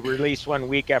deals where they release one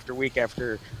week after week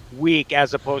after week,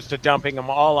 as opposed to dumping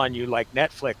them all on you like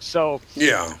Netflix. So,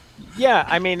 yeah,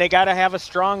 I mean, they got to have a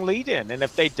strong lead in. And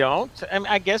if they don't,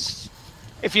 I guess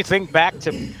if you think back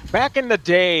in the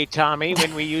day, Tommy,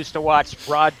 when we used to watch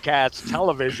broadcast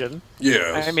television,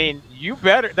 I mean, you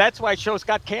better. That's why shows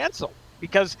got canceled.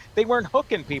 because they weren't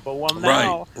hooking people. Well,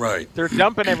 now right. they're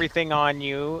dumping everything on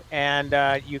you,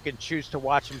 and you can choose to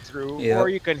watch them through, Yep. or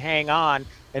you can hang on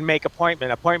and make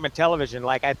appointment television,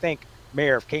 like I think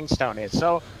Mayor of Kingstown is.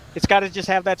 So it's got to just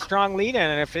have that strong lead in,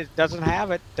 and if it doesn't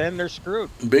have it, then they're screwed.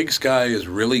 Big Sky is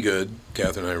really good.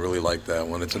 Catherine and I really like that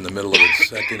one. It's in the middle of its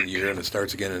second year, and it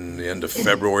starts again in the end of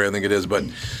February, I think it is. But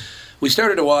we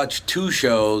started to watch two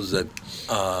shows that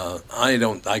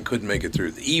I couldn't make it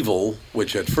through. Evil,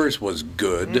 which at first was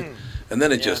good, and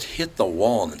then it just hit the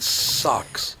wall and it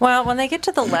sucks. Well, when they get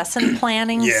to the lesson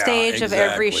planning stage of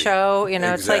every show,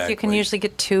 it's like you can usually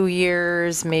get 2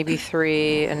 years, maybe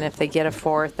 3, and if they get a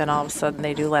 4th, then all of a sudden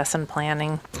they do lesson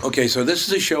planning. Okay, so this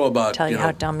is a show about Tell you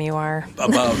how dumb you are.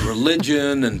 About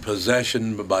religion and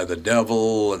possession by the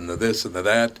devil and the this and the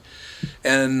that.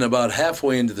 And about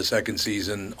halfway into the second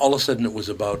season, all of a sudden it was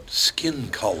about skin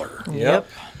color. Yep.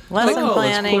 Lesson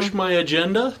planning. Let's push my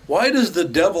agenda. Why does the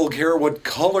devil care what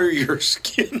color your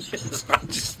skin is?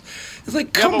 It's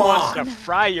like, come Devil on. wants to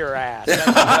fry your ass.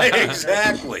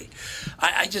 Exactly.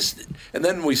 I just, and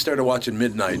then we started watching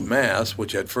Midnight Mass,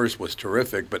 which at first was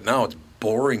terrific, but now it's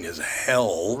boring as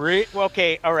hell.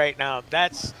 Okay, all right, now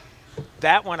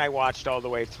that one I watched all the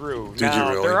way through. Did you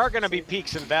really? There are going to be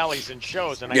peaks and valleys in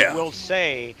shows, and I will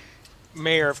say,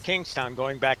 Mayor of Kingstown,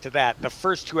 going back to that, the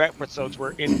first 2 episodes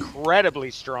were incredibly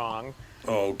strong.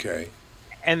 Oh, okay.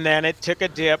 And then it took a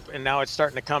dip, and now it's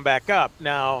starting to come back up.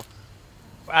 Now,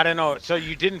 I don't know. So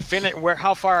you didn't finish.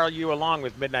 How far are you along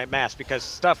with Midnight Mass? Because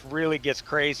stuff really gets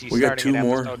crazy. We got 2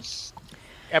 more.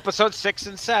 Episodes 6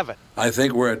 and 7. I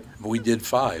think we did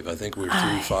 5. I think we're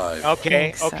through 5.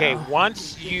 Okay. So.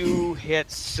 Once you hit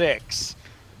 6,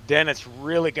 then it's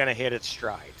really going to hit its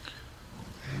stride.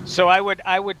 So I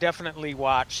would definitely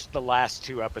watch the last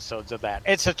 2 episodes of that.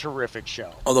 It's a terrific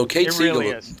show. Although Kate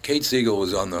really Siegel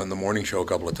was on the morning show a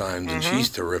couple of times, and she's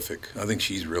terrific. I think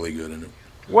she's really good in it.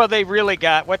 Well, they really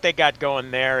got what they got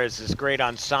going there is this great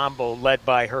ensemble led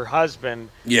by her husband.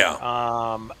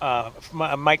 Yeah.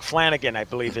 Mike Flanagan, I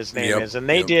believe his name is, and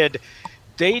they did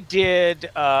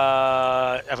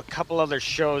a couple other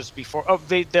shows before. Oh,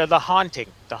 the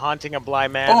Haunting of Bly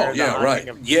Manor. Oh, yeah, right.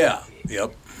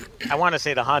 Yep. I want to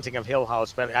say The Haunting of Hill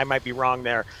House, but I might be wrong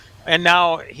there. And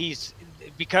now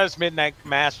because Midnight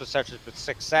Mass was such a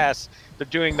success, they're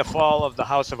doing The Fall of the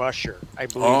House of Usher, I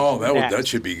believe. Oh, that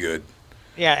should be good.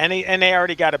 Yeah, and they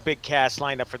already got a big cast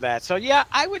lined up for that. So, yeah,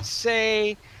 I would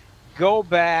say go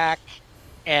back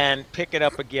and pick it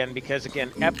up again because,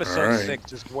 again, episode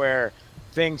 6 is where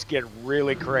things get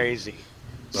really crazy.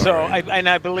 So,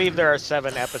 I believe there are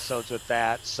 7 episodes with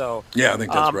that. So yeah, I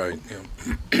think that's right.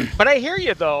 Yeah. But I hear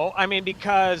you, though. I mean,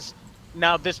 because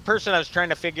now this person I was trying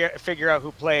to figure out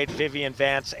who played Vivian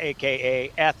Vance,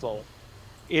 a.k.a. Ethel,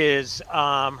 is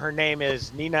her name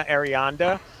is Nina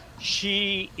Arianda.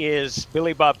 She is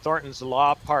Billy Bob Thornton's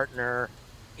law partner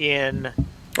in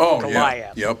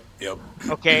Goliath. Yeah. Yep.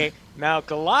 Okay, now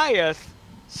Goliath,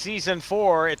 season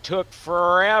 4, it took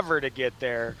forever to get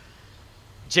there.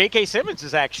 J.K. Simmons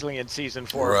is actually in season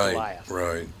 4 of Goliath.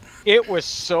 Right. It was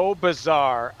so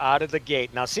bizarre out of the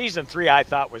gate. Now, season 3 I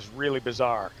thought was really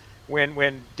bizarre.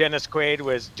 When Dennis Quaid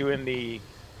was doing the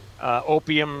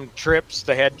opium trips,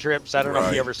 the head trips. I don't know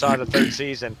if you ever saw the 3rd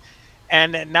season.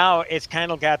 And now it's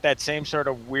kind of got that same sort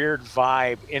of weird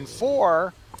vibe in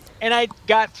 4. And I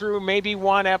got through maybe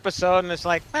 1 episode, and it's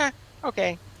like,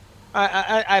 okay,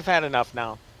 I've had enough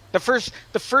now. The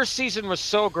first season was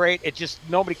so great, it just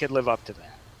nobody could live up to that.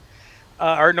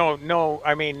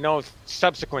 No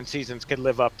subsequent seasons could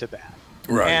live up to that.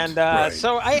 Right. And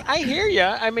so I hear you.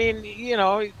 I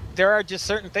mean, there are just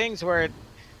certain things where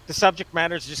the subject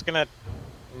matter is just going to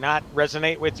not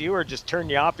resonate with you or just turn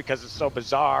you off because it's so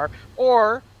bizarre,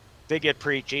 or they get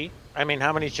preachy. I mean,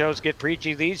 how many shows get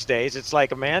preachy these days? It's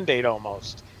like a mandate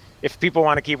almost if people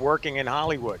want to keep working in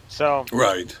Hollywood. So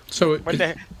So what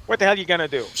the hell are you going to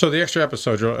do? So the extra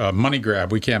episodes, money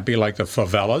grab. We can't be like the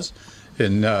favelas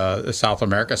in South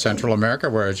America, Central America,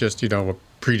 where it's just, a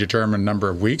predetermined number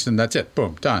of weeks and that's it.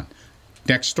 Boom, done.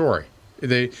 Next story.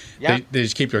 They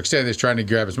just keep extending. They're trying to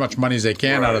grab as much money as they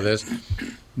can out of this,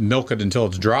 milk it until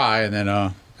it's dry, and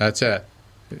then that's it.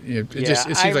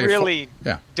 I really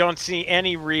don't see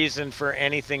any reason for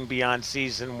anything beyond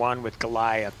season 1 with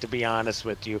Goliath, to be honest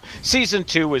with you. Season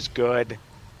 2 was good,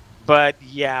 but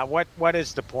what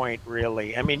is the point,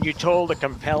 really? I mean, you told a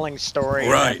compelling story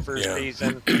in that first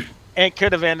season. And it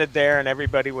could have ended there and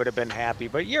everybody would have been happy.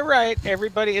 But you're right,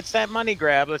 everybody, it's that money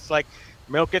grab. It's like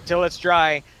milk it till it's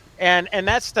dry. And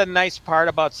that's the nice part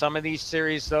about some of these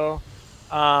series, though,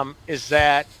 is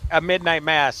that a Midnight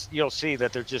Mass, you'll see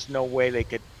that there's just no way they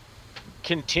could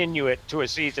continue it to a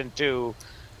season 2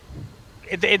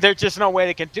 there's just no way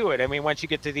they can do it. I mean, once you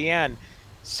get to the end.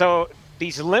 So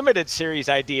these limited series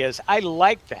ideas, I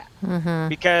like that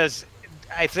because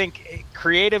I think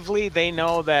creatively they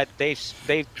know that they've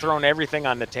thrown everything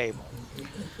on the table.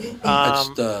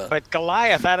 But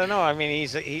Goliath, I don't know. I mean,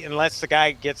 unless the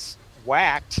guy gets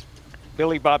whacked,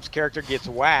 Billy Bob's character gets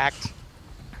whacked.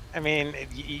 I mean,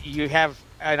 you have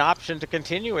an option to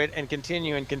continue it and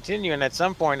continue and continue, and at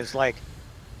some point it's like,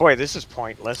 boy, this is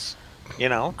pointless, you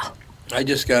know? I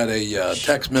just got a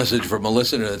text message from a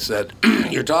listener that said,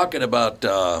 you're talking about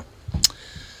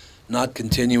not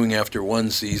continuing after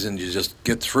one season. You just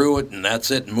get through it, and that's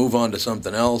it, and move on to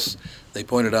something else. They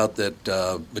pointed out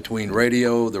that between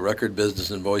radio, the record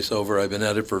business, and voiceover, I've been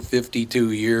at it for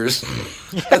 52 years.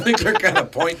 I think they're kind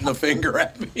of pointing the finger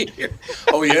at me here.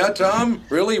 Oh, yeah, Tom?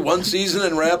 Really? One season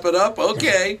and wrap it up?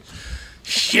 Okay.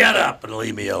 Shut up and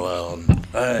leave me alone.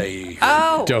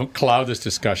 Don't cloud this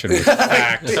discussion with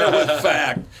facts. Yeah, with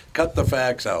fact. Cut the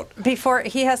facts out. Before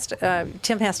Tim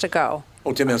has to go.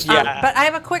 Oh, Tim has to go. But I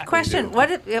have a quick question.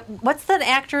 What's that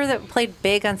actor that played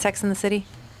Big on Sex and the City?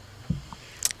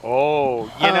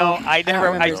 Oh,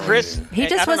 Chris. He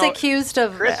just was accused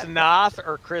of Chris Noth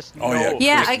or Chris Noth.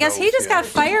 Yeah, I guess he just got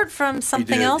fired from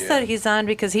something else that he's on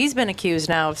because he's been accused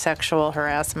now of sexual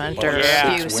harassment or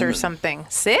abuse or something.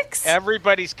 6?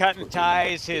 Everybody's cutting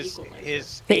ties. His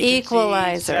The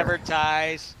Equalizer. Severed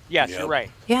ties. Yes, you're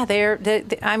right. Yeah,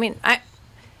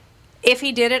 if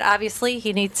he did it, obviously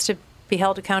he needs to be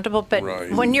held accountable.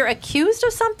 But when you're accused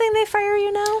of something, they fire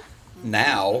you now.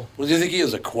 Now, what do you think he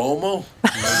is, a Cuomo?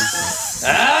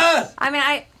 I mean,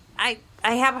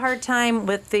 I have a hard time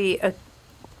with the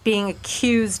being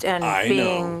accused and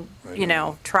being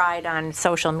tried on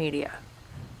social media.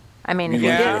 I mean, Like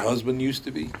your husband used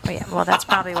to be. Oh, yeah, well, that's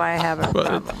probably why I have a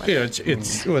problem with it.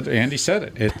 It's what Andy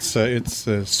said. It's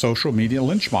the social media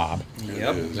lynch mob.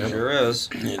 Yep, sure is.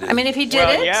 I mean, if he did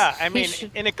it, yeah. I mean,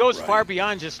 and it goes far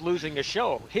beyond just losing a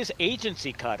show. His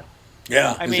agency cut him.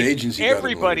 Yeah, I mean, agency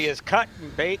everybody is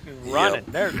cutting bait and running.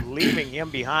 They're leaving him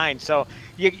behind. So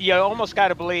you almost got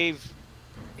to believe.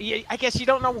 I guess you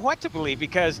don't know what to believe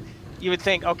because you would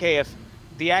think, okay, if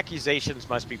the accusations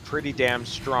must be pretty damn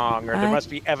strong, or there must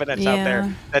be evidence out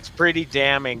there that's pretty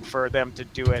damning for them to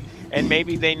do it, and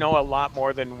maybe they know a lot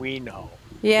more than we know.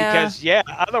 Yeah. Because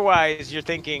otherwise you're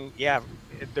thinking,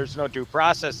 there's no due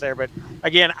process there. But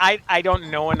again, I don't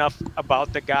know enough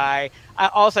about the guy.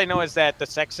 All I know is that the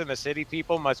Sex and the City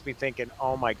people must be thinking,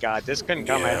 oh my God, this couldn't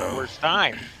come at the worst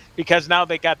time, because now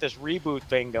they got this reboot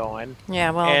thing going. Yeah,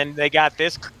 well, and they got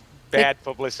this bad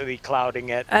publicity clouding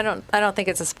it. I don't think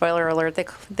it's a spoiler alert.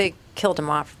 They killed him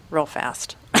off real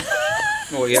fast.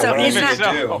 Well, yeah, so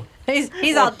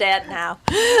he's all dead now.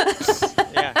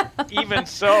 Yeah, even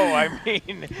so, I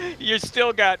mean, you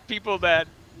still got people that.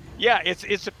 Yeah,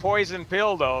 it's a poison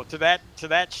pill though to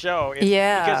that show.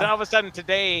 Because all of a sudden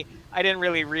today, I didn't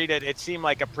really read it. It seemed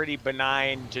like a pretty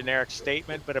benign, generic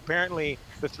statement, but apparently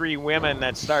the 3 women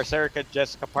that star Sarah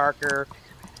Jessica Parker,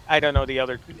 I don't know the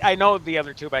other. I know the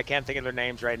other 2, but I can't think of their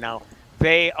names right now.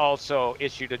 They also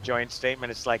issued a joint statement.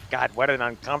 It's like, God, what an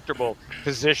uncomfortable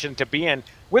position to be in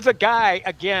with a guy.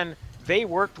 Again, they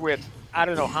worked with I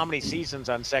don't know how many seasons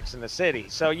on Sex and the City.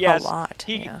 So yes,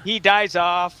 he dies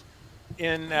off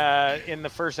in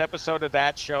the first episode of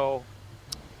that show,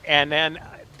 and then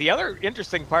the other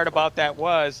interesting part about that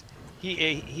was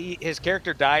his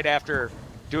character died after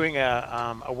doing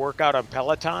a workout on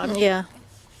Peloton. Yeah.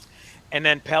 And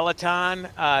then Peloton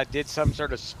did some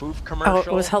sort of spoof commercial. Oh,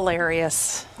 it was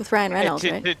hilarious with Ryan Reynolds,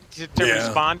 to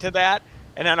respond to that,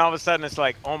 and then all of a sudden it's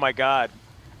like, oh my God,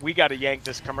 we got to yank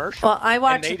this commercial. Well, I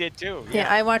watched. And they did too.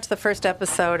 Yeah, I watched the first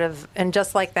episode of, and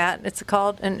Just Like That, it's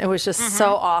called, and it was just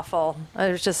so awful.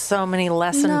 There was just so many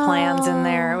lesson plans in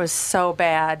there. It was so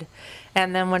bad.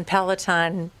 And then when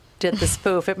Peloton did the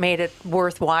spoof, it made it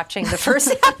worth watching the first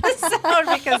episode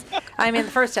because, I mean,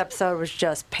 the first episode was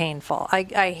just painful.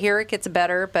 I hear it gets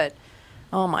better, but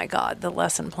oh my God, the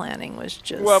lesson planning was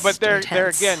just but they're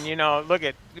intense. again, look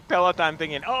at Peloton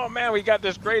thinking, oh man, we got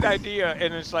this great idea,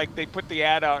 and it's like they put the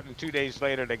ad out, and 2 days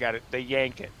later they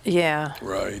yank it. Yeah.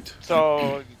 Right.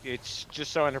 So it's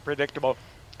just so unpredictable.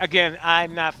 Again,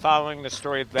 I'm not following the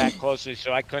story that closely,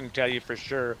 so I couldn't tell you for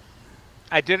sure.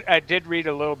 I did read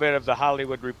a little bit of the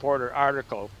Hollywood Reporter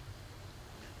article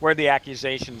where the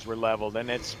accusations were leveled, and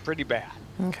it's pretty bad.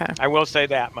 Okay. I will say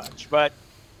that much. But,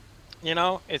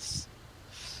 it's,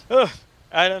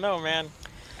 I don't know, man.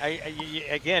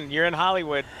 Again, you're in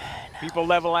Hollywood. People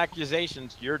level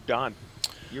accusations. You're done.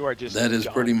 You are just That is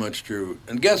done. pretty much true.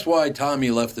 And guess why Tommy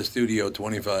left the studio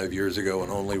 25 years ago and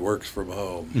only works from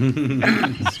home?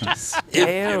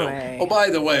 Stay away. Oh, by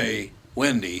the way,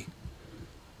 Wendy,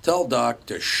 Tell Doc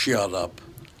to shut up.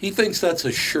 He thinks that's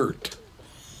a shirt.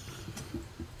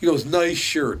 He goes, nice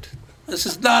shirt. This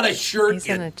is not a shirt, He's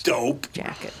you in a dope.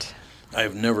 jacket.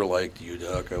 I've never liked you,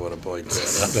 Doc. I want to point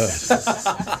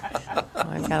that out.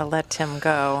 I've got to let Tim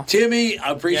go. Timmy,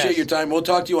 I appreciate Yes. your time. We'll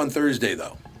talk to you on Thursday,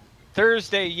 though.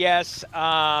 Thursday, yes.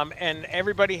 And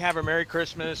everybody have a Merry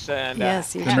Christmas and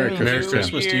Yes, you Merry too.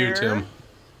 Christmas to you, Tim.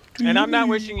 And I'm not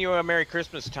wishing you a Merry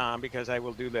Christmas, Tom, because I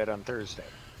will do that on Thursday.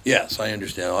 Yes, I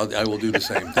understand. I will do the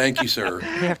same. Thank you, sir. You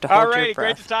have to hold All your right,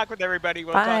 great breath. to talk with everybody.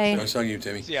 We'll Bye. talk Nice talking to you,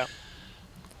 Timmy. soon. Yeah.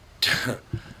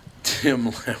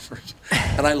 Tim Lammers.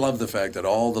 And I love the fact that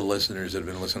all the listeners that have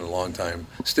been listening a long time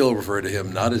still refer to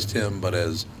him not as Tim, but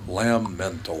as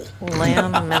Lamb-mental.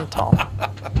 Lamb-mental.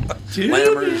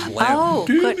 Lammers, Lamb. Oh,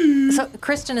 good. So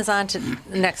Kristen is on to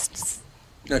next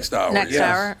hour. next yes.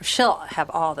 hour. She'll have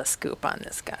all the scoop on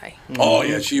this guy. Oh,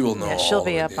 yeah, she will know. Yeah, she'll all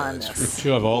be of up it. Yeah, on that's this.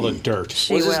 You have all the dirt.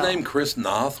 She What's his will. name? Chris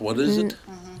Noth? What is it?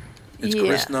 It's yeah.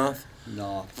 Chris Noth?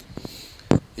 No.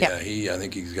 Yeah, I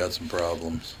think he's got some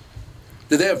problems.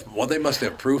 Did they have? Well, they must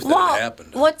have proof that Well, it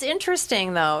happened. what's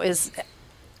interesting though is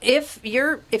if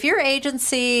your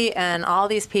agency and all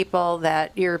these people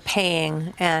that you're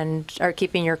paying and are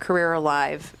keeping your career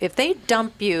alive, if they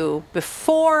dump you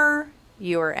before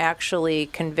you are actually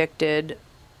convicted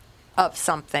of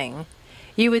something,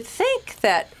 you would think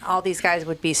that all these guys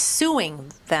would be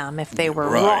suing them if they were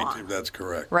right, wrong, that's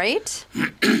correct. right?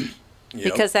 Yep.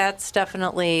 Because that's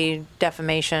definitely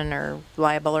defamation or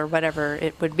libel or whatever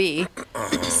it would be.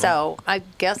 So I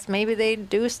guess maybe they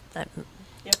do.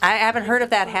 I haven't heard of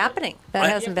that happening. That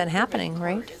hasn't been happening,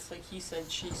 right? It's like he said,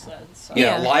 she said. So.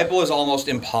 Yeah, libel is almost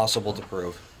impossible to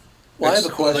prove. Well, I It's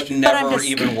have a question. Like But never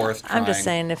even worth trying. I'm just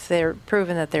saying, if they're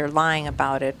proven that they're lying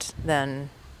about it, then,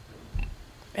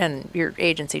 and your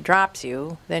agency drops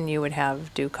you, then you would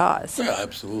have due cause. Yeah,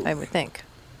 absolutely. I would think.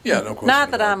 Yeah, no question.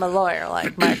 Not that about I'm a lawyer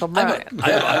like Michael Bryant.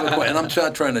 I have a question, and I'm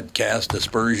not trying to cast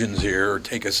aspersions here or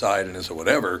take a side in this or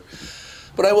whatever,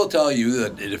 but I will tell you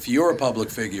that if you're a public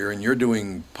figure and you're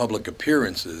doing public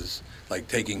appearances, like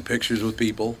taking pictures with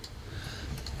people,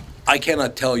 I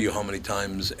cannot tell you how many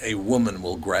times a woman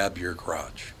will grab your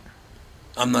crotch.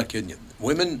 I'm not kidding you.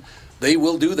 Women, they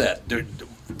will do that.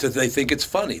 They think it's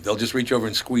funny. They'll just reach over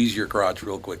and squeeze your crotch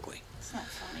real quickly. It's not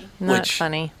funny. Not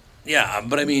funny. Yeah,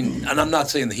 but I mean, and I'm not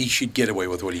saying that he should get away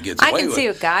with what he gets I away can with. see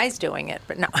a guy's doing it,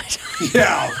 but no.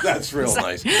 Yeah, that's real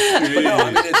nice. But no,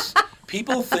 I mean, it's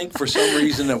people think for some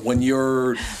reason that when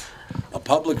you're a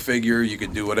public figure, you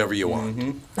can do whatever you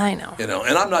want. I know. You know,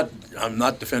 and I'm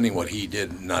not defending what he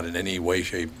did, not in any way,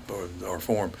 shape, or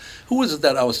form. Who was it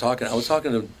that I was talking? I was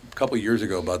talking a couple of years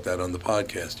ago about that on the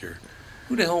podcast here.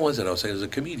 Who the hell was it? I was saying it was a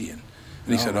comedian,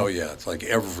 and he said, "Oh yeah, it's like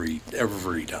every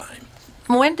time."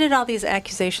 When did all these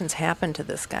accusations happen to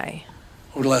this guy?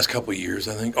 Over the last couple of years,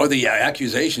 I think. Oh, the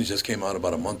accusations just came out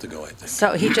about a month ago, I think.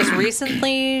 So he just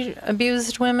recently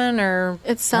abused women, or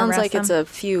It sounds like harassed it's a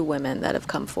few women that have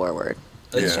come forward.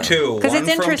 It's Yeah. two. 'Cause One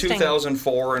it's from interesting.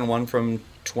 2004 and one from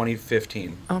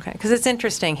 2015. Okay, because it's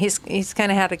interesting. He's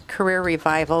kind of had a career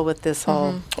revival with this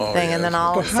whole Oh, thing, yeah, and then that's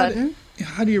all of a sudden,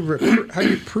 How do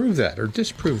you prove that or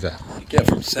disprove that? Yeah,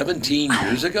 from 17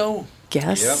 years ago.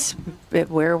 guess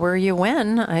where were you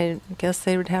when? I guess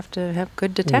they would have to have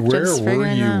good detectives. Where were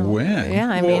figuring you out. when? Yeah,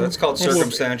 I Well, mean, that's called it's-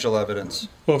 circumstantial evidence.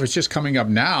 Well, if it's just coming up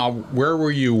now, where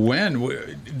were you when?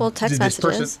 Well, text Did this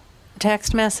person- messages,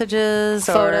 text messages,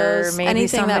 photos, or maybe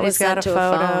anything that was somebody's got sent a to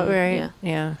a photo, phone. right?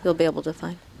 Yeah. You'll be able to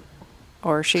find.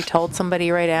 Or she told somebody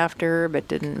right after, but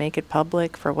didn't make it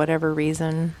public for whatever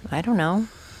reason. I don't know.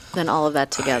 Then all of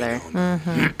that together.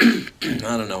 I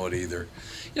don't know it either.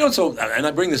 You know, so, and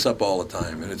I bring this up all the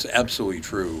time, and it's absolutely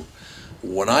true.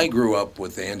 When I grew up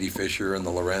with Andy Fisher and the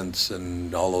Lorentz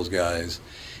and all those guys,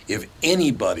 if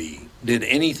anybody did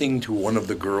anything to one of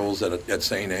the girls at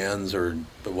St. Anne's or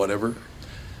whatever,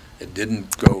 it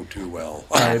didn't go too well.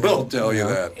 I will tell you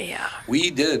that. Yeah.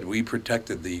 We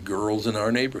protected the girls in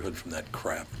our neighborhood from that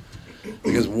crap.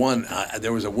 Because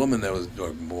there was a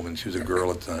woman she was a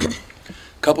girl at the time,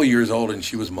 a couple years old, and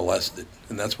she was molested.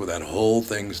 And that's where that whole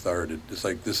thing started. It's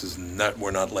like, we're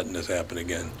not letting this happen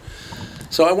again.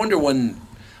 So I wonder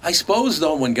I suppose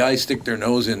though, when guys stick their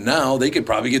nose in now, they could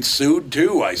probably get sued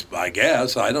too, I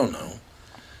guess. I don't know.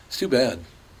 It's too bad.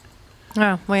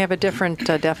 Well, we have a different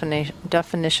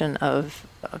definition of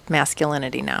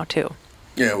masculinity now, too.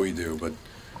 Yeah, we do, but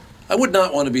I would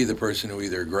not want to be the person who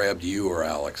either grabbed you or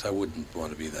Alex. I wouldn't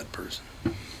want to be that person,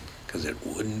 because it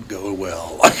wouldn't go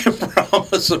well. I can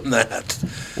promise him that.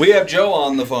 We have Joe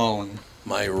on the phone.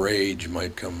 My rage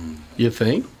might come. You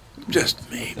think? Just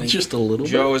maybe. Just a little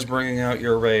Joe is bringing out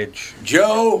your rage.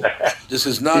 Joe, this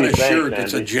is not a Thanks, shirt,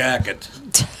 it's a Andy. jacket.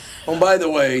 Oh, by the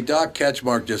way, Doc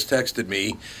Ketchmark just texted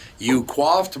me, you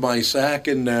quaffed my sack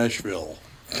in Nashville.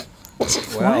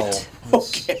 Well,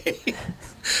 okay.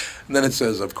 And then it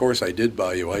says, of course I did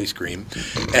buy you ice cream.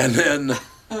 And then...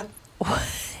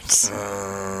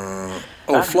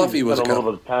 Fluffy was... a little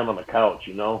bit of time on the couch,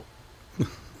 you know?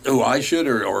 Oh, I should,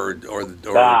 or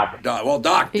Doc. Well,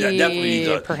 Doc definitely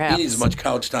needs, perhaps. he needs as much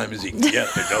couch time as he can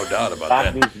get. There's no doubt about Doc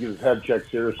that. needs to get his head checked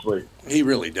seriously. He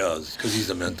really does, because he's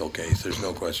a mental case. There's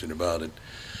no question about it.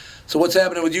 So what's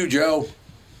happening with you, Joe?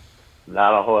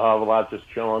 Not a whole hell of a lot, just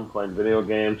chilling, playing video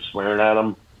games, swearing at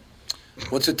them.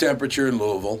 What's the temperature in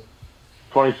Louisville?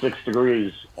 26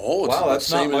 degrees. Oh, it's wow, the that's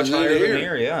same not much as higher here. than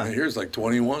here, yeah. Here's like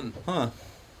 21. Huh.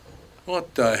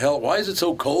 What the hell? Why is it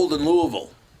so cold in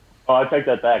Louisville? Oh, I take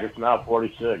that back. It's now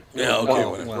 46. Yeah, okay.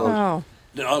 Oh.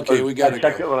 Okay, we got I to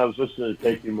checked go. it when I was listening to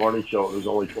Take Your Morning Show. It was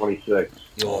only 26.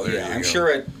 Oh, there yeah, you I'm go.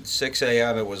 sure at 6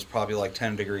 a.m. it was probably like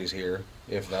 10 degrees here,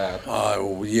 if that.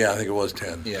 Yeah, I think it was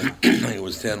 10. Yeah. I think it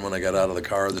was 10 when I got out of the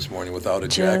car this morning without a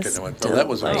jacket. And I went, oh, that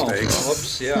was a mistake.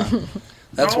 Whoops, yeah.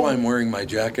 That's why I'm wearing my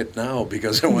jacket now,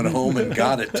 because I went home and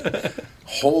got it.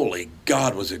 Holy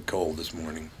God, was it cold this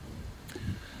morning.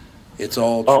 It's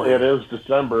all true. Oh, it is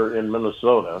December in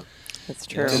Minnesota. That's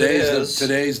true.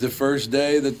 Today's the first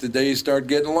day that the days start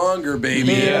getting longer,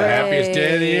 baby. Yeah, happiest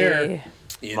day of the year.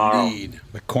 Indeed.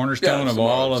 The cornerstone Yeah, of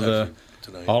all of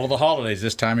tomorrow. the holidays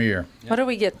this time of year. What do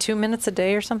we get? 2 minutes a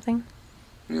day or something?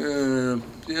 Yeah,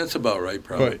 that's about right,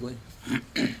 probably.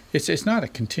 It's not a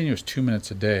continuous 2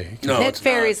 minutes a day. No, it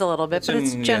varies a little bit, but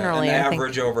it's generally an I think,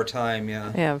 average over time,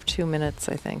 yeah. Yeah, 2 minutes,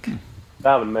 I think.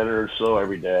 About a minute or so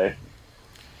every day.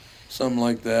 Something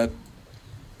like that.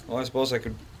 Well, I suppose I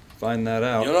could find that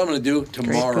out. You know what I'm going to do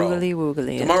tomorrow? Googly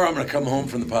woogly. Tomorrow I'm going to come home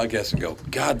from the podcast and go,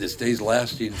 God, this day's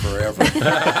lasting forever.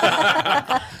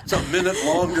 It's a minute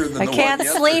longer than I the can't one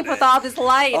sleep yesterday. with all this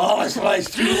light. All this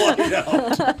light's too light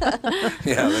out.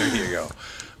 Yeah, there you go.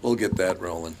 We'll get that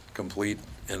rolling. Complete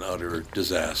and utter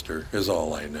disaster is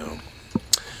all I know.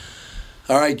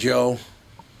 All right, Joe,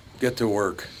 get to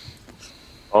work.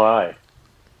 All right.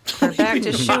 We're back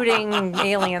to shooting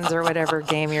aliens or whatever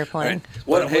game you're playing.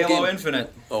 What Halo game?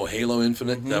 Infinite. Oh, Halo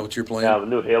Infinite? Is that what you're playing? Yeah, the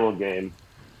new Halo game.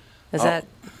 Is that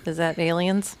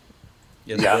aliens?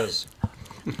 Yes, Yeah. it is.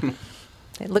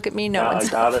 Hey, look at me knowing. I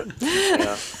got it.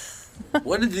 Yeah.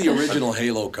 When did the original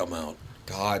Halo come out?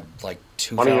 God, like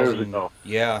 20 years 2000. ago.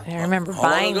 Yeah. I remember How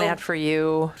long buying ago? that for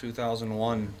you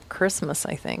 2001. Christmas,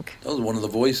 I think. That was one of the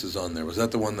voices on there. Was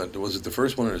that the one that was it? The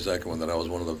first one or the second one that I was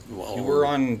one of the? Well,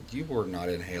 You were not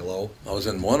in Halo. I was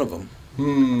in one of them.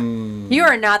 You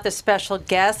are not the special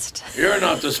guest. You're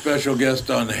not the special guest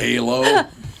on Halo.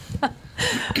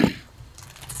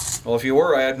 Well, if you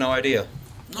were, I had no idea.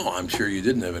 No, I'm sure you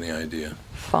didn't have any idea.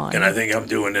 Fine. And I think I'm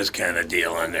doing this kind of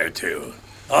deal on there too.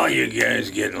 Oh, you guys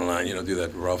get in line, do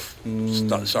that rough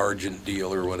sergeant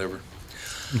deal or whatever.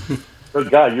 Good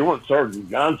God, you weren't Sergeant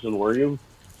Johnson, were you?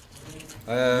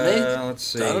 Let's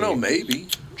see. I don't know, maybe.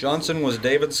 Johnson was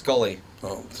David Scully.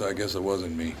 Oh, so I guess it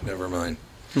wasn't me. Never mind.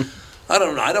 I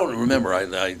don't remember.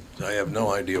 I have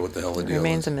no idea what the hell the deal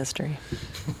Remains is. a mystery.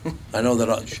 I know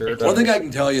that. Sure One thing does. I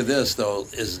can tell you this though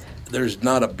is there's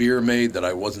not a beer made that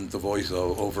I wasn't the voice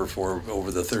over for over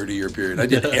the 30-year period. I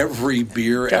did every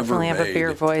beer Definitely ever have made. a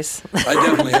beer voice. I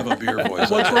definitely have a beer voice.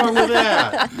 What's wrong with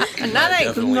that? Nothing.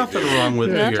 Definitely Nothing do. wrong with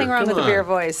beer. Nothing wrong Come with a beer on.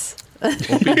 voice.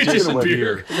 Don't be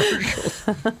disappear.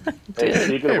 Hey,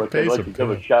 speaking of which, I'd like to give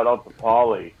a shout out to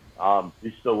Paulie.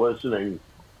 He's still listening.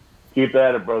 Keep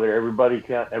at it, brother. Everybody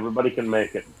can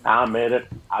make it. Tom made it.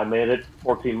 I made it.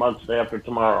 14 months after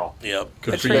tomorrow. Yep.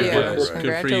 Good for you.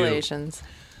 Congratulations.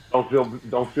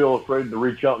 Don't feel afraid to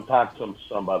reach out and talk to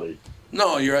somebody.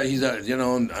 No, you're right. He's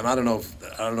and I don't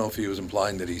know if he was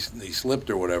implying that he slipped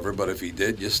or whatever, but if he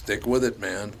did, just stick with it,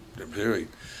 man. Really,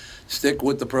 stick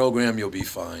with the program. You'll be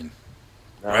fine.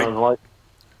 Right?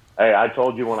 Hey, I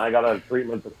told you when I got out of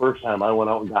treatment the first time, I went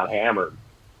out and got hammered.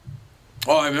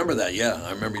 Oh, I remember that. Yeah,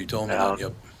 I remember you told me that.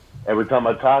 Yep. Every time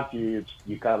I talked to you,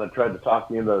 you kind of tried to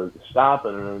talk me into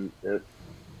stopping, and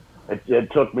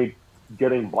it took me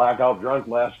getting blackout drunk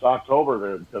last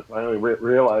October to finally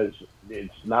realize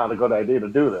it's not a good idea to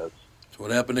do this. That's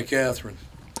what happened to Catherine.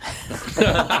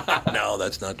 No,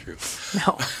 that's not true.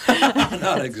 No.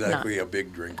 Not exactly a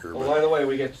big drinker. Well, by the way,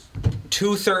 we get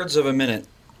 2/3 of a minute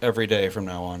every day from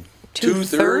now on.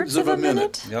 2/3 of a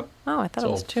minute? Yep. Oh, I thought it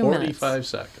was 2 minutes. 45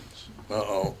 seconds.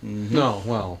 Uh-oh. No,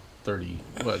 well, 30.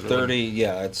 What, 30,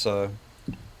 yeah, it's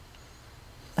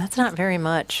That's not very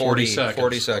much. 40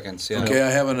 seconds, yeah. Okay, I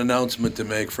have an announcement to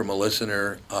make from a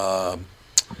listener for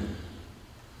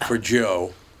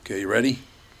Joe. Okay, you ready?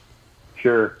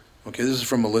 Sure. Okay, this is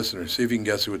from a listener. See if you can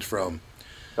guess who it's from.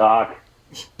 Doc.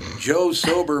 Joe's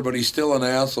sober, but he's still an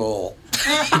asshole.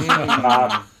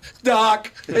 Doc.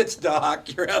 Doc, it's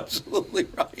Doc. You're absolutely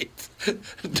right.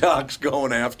 Doc's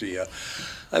going after you.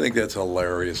 I think that's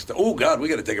hilarious. Oh, God, we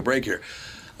got to take a break here.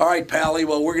 All right, Pally.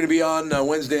 Well, we're going to be on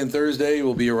Wednesday and Thursday.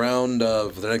 We'll be around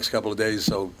for the next couple of days.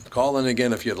 So call in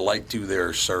again if you'd like to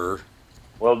there, sir.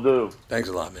 Will do. Thanks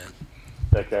a lot, man.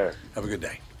 Take care. Have a good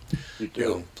day. You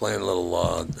too. Playing a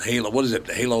little Halo. What is it?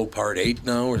 Halo Part 8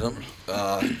 now or something?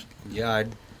 Yeah,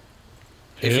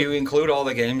 if you include all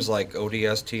the games like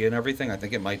ODST and everything, I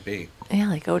think it might be. Yeah,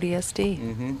 like ODST.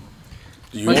 Mm-hmm.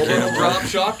 You drop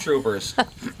shock troopers.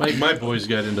 My boys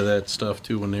got into that stuff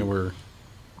too when they were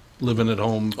living at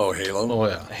home. Oh, Halo? Oh,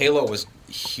 yeah. Halo was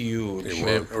huge. It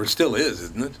was, or it still is,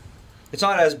 isn't it? It's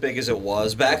not as big as it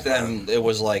was. Back then, it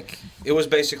was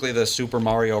basically the Super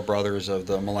Mario Brothers of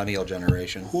the millennial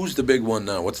generation. Who's the big one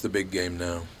now? What's the big game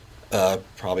now?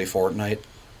 Probably Fortnite.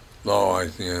 Oh,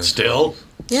 yeah. Still?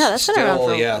 Yeah, that's been around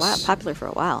for yes. a while, popular for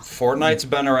a while. Fortnite's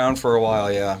been around for a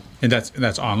while, yeah. And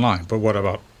that's online. But what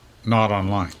about not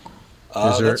online?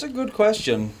 That's a good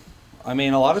question. I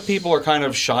mean, a lot of people are kind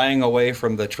of shying away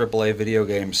from the AAA video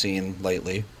game scene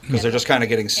lately because they're just kind of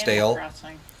getting stale. Animal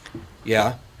Crossing.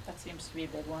 Yeah. That seems to be a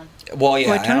big one. Well, yeah,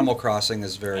 What term? Animal Crossing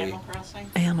is very. Animal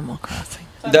Crossing. Animal Crossing.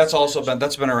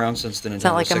 That's been around since the Nintendo Is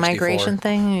that like 64. a migration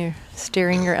thing? You're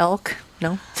steering your elk?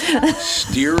 No?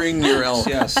 Steering your elk.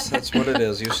 Yes, that's what it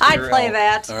is. You steer I'd play elk.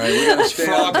 that. All right, we got to stay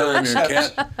on time here.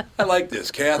 Froggers. I like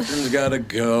this. Catherine's got to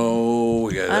go.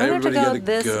 We got I'm going to everybody go got to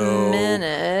this go.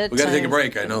 minute. We got to take a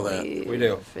break. I know that. We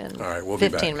do. All right, we'll be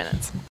back. 15 minutes.